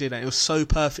Rafa did. And it was so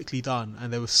perfectly done,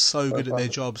 and they were so good at their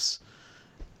jobs.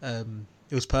 It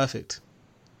was perfect.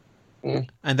 And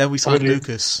then we signed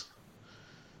Lucas.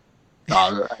 No,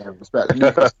 I have respect.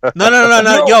 Lucas. No.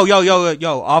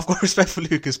 Yo. I've got respect for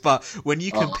Lucas, but when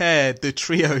you compare the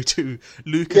trio to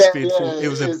Lucas it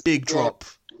was a big drop.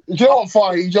 You know what,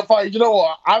 Farhy? You know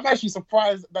what? I'm actually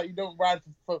surprised that you don't ride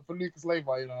for Lucas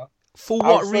Leiva, you know? For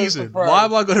what reason? Why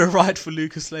am I going to ride for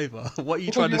Lucas Leiva? What are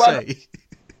you trying to say?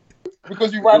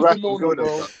 Because you ride for Milner,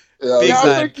 bro. Big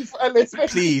man.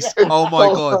 Please. Oh my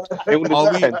God. It would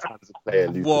have 10 times a player.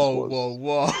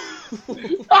 Whoa.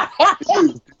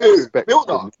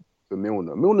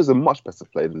 Milner. Milner's a much better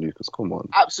player than Lucas. Come on.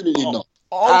 Absolutely not.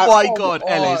 Oh my God,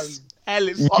 Ellis.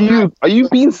 Are you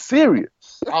being serious?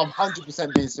 I'm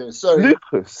 100% being serious. Sorry.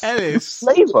 Lucas. Ellis.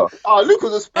 Flavor. Lucas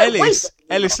was Ellis,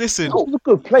 listen. He's a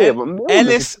good player, but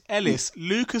Ellis.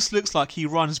 Lucas looks like he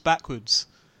runs backwards.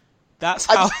 That's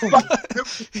how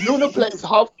Milner plays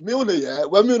half. Milner, yeah.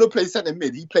 When Milner plays centre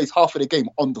mid, he plays half of the game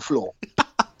on the floor.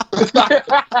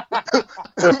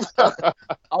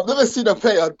 I've never seen a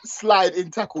player slide in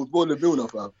tackles more than Milner,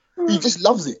 fam. He just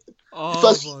loves it.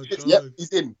 Yep,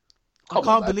 he's in. I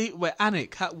can't believe. Wait,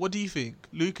 Anik, what do you think,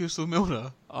 Lucas or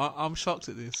Milner? I'm shocked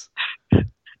at this.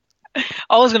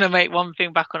 I was going to make one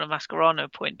thing back on a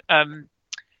Mascherano point,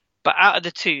 but out of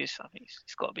the two, I think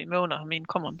it's got to be Milner. I mean,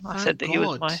 come on, I said that he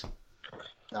was my.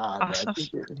 All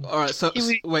right, so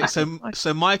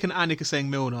Mike and Anik are saying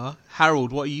Milner.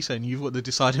 Harold, what are you saying? You've got the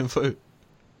deciding vote.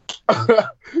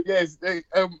 Yes,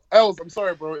 Els, I'm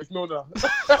sorry, bro. It's Milner.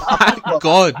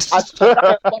 God.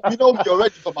 You know me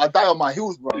already, but I die on my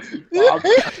heels, bro.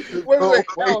 Wait.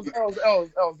 Els.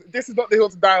 This is not the hill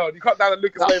to die on. You can't die on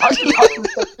Lucas Leiva.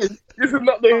 This is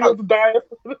not the hill to die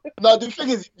on. No, the thing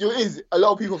is, a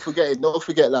lot of people forget it. Don't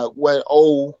forget, like, when,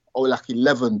 like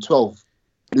 11, 12,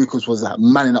 Lucas was like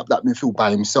manning up that midfield by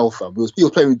himself. He was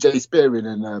playing with Jay Spearing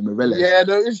and Morelli. Yeah,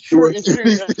 no, it's true. He was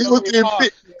doing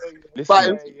fit. He's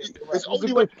a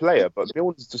good player, but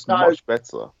Milner's just much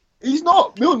better. He's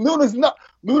not. Milner's not.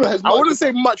 Milner has. I wouldn't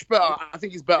say much better. I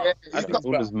think he's better. Yeah, I think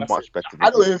Milner's much better. I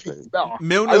don't even think he's better.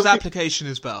 Milner's application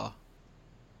is better.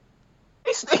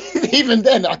 Even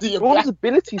then, I think Milner's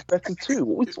ability is better too.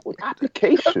 What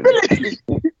application?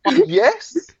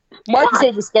 Yes. Mike's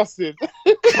so disgusted.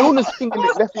 Milner's thinking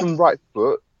it left and right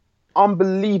foot.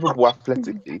 Unbelievable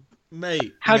athletically.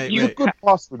 Mate, he's a good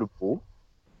pass for the ball.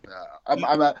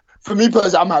 For me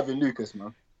personally, I'm having Lucas,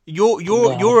 man.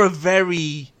 You're a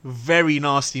very, very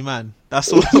nasty man.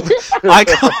 That's all.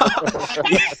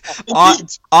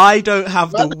 I don't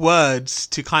have the words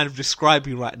to kind of describe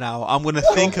you right now. I'm going to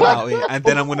think about it, and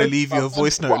then I'm going to leave you a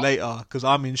voice note later because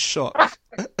I'm in shock.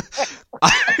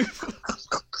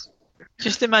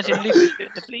 Just imagine Lucas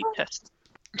doing the bleep test.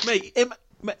 Mate,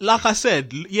 like I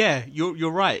said, yeah,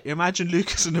 you're right. Imagine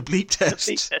Lucas in a bleep test.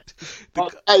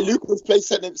 Hey, Lucas plays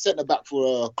centre back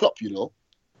for Klopp, you know.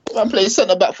 I'm playing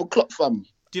centre back for Klopp, fam.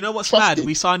 Do you know what's mad?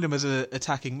 We signed him as an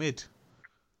attacking mid.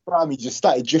 He just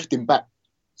started drifting back,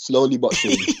 slowly but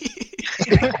surely.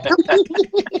 He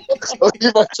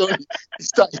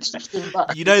started drifting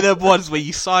back. You know the ones where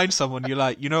you sign someone, you're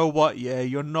like, you know what? Yeah,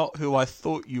 you're not who I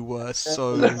thought you were.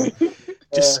 So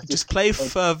just play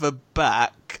further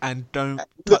back and don't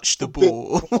touch the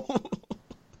ball.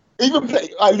 Even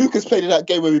Lucas played in that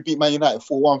game where we beat Man United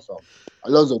 4-1, fam.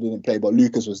 Alonso didn't play, but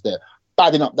Lucas was there.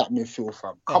 Badding up that midfield,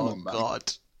 fam. Come on, man.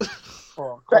 God.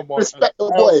 Respect the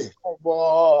boy. Come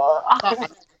on.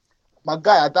 My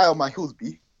guy, I die on my heels,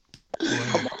 B.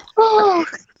 Come on.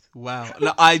 Wow.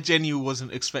 Look, I genuinely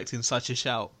wasn't expecting such a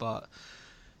shout, but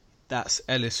that's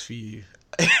Ellis for you.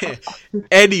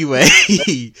 Anyway,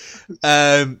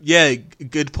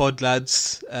 good pod,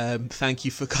 lads. Thank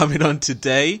you for coming on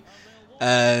today.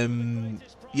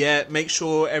 Make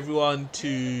sure everyone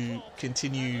to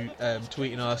continue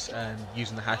tweeting us and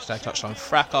using the hashtag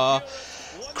TouchlineFracas.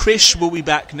 Krish will be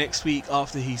back next week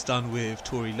after he's done with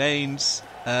Tory Lanez.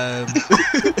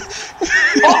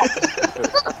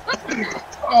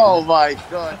 Oh my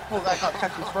god! I thought that can't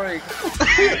catch his break.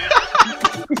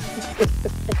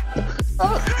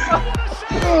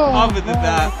 Other than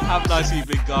that, have a nice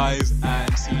evening, guys,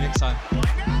 and see you next time.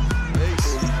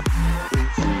 Peace.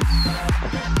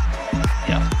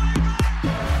 Yeah.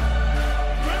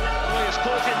 Well, he's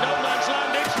caught in no man's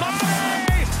land. It's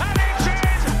Murray! And it's in!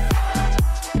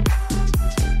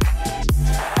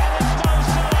 Alex Mo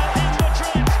Salah in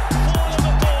Madrid for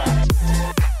Liverpool.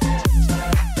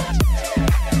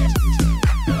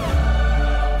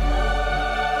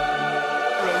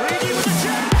 Origi with a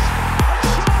chance!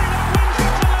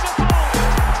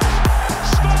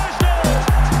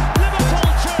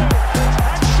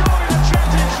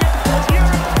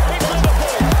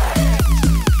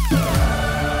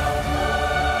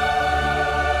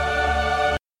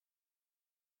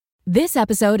 This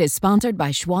episode is sponsored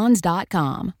by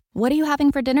Schwans.com. What are you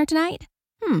having for dinner tonight?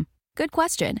 Good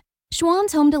question.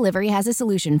 Schwans Home Delivery has a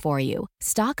solution for you.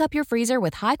 Stock up your freezer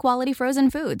with high-quality frozen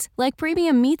foods like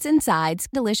premium meats and sides,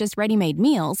 delicious ready-made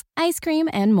meals, ice cream,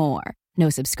 and more. No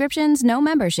subscriptions, no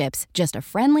memberships, just a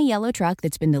friendly yellow truck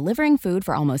that's been delivering food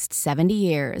for almost 70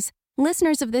 years.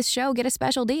 Listeners of this show get a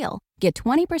special deal. Get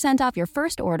 20% off your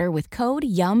first order with code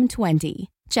YUM20.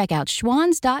 Check out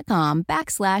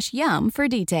schwans.com/YUM for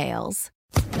details.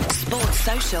 Sports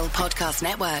Social Podcast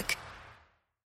Network.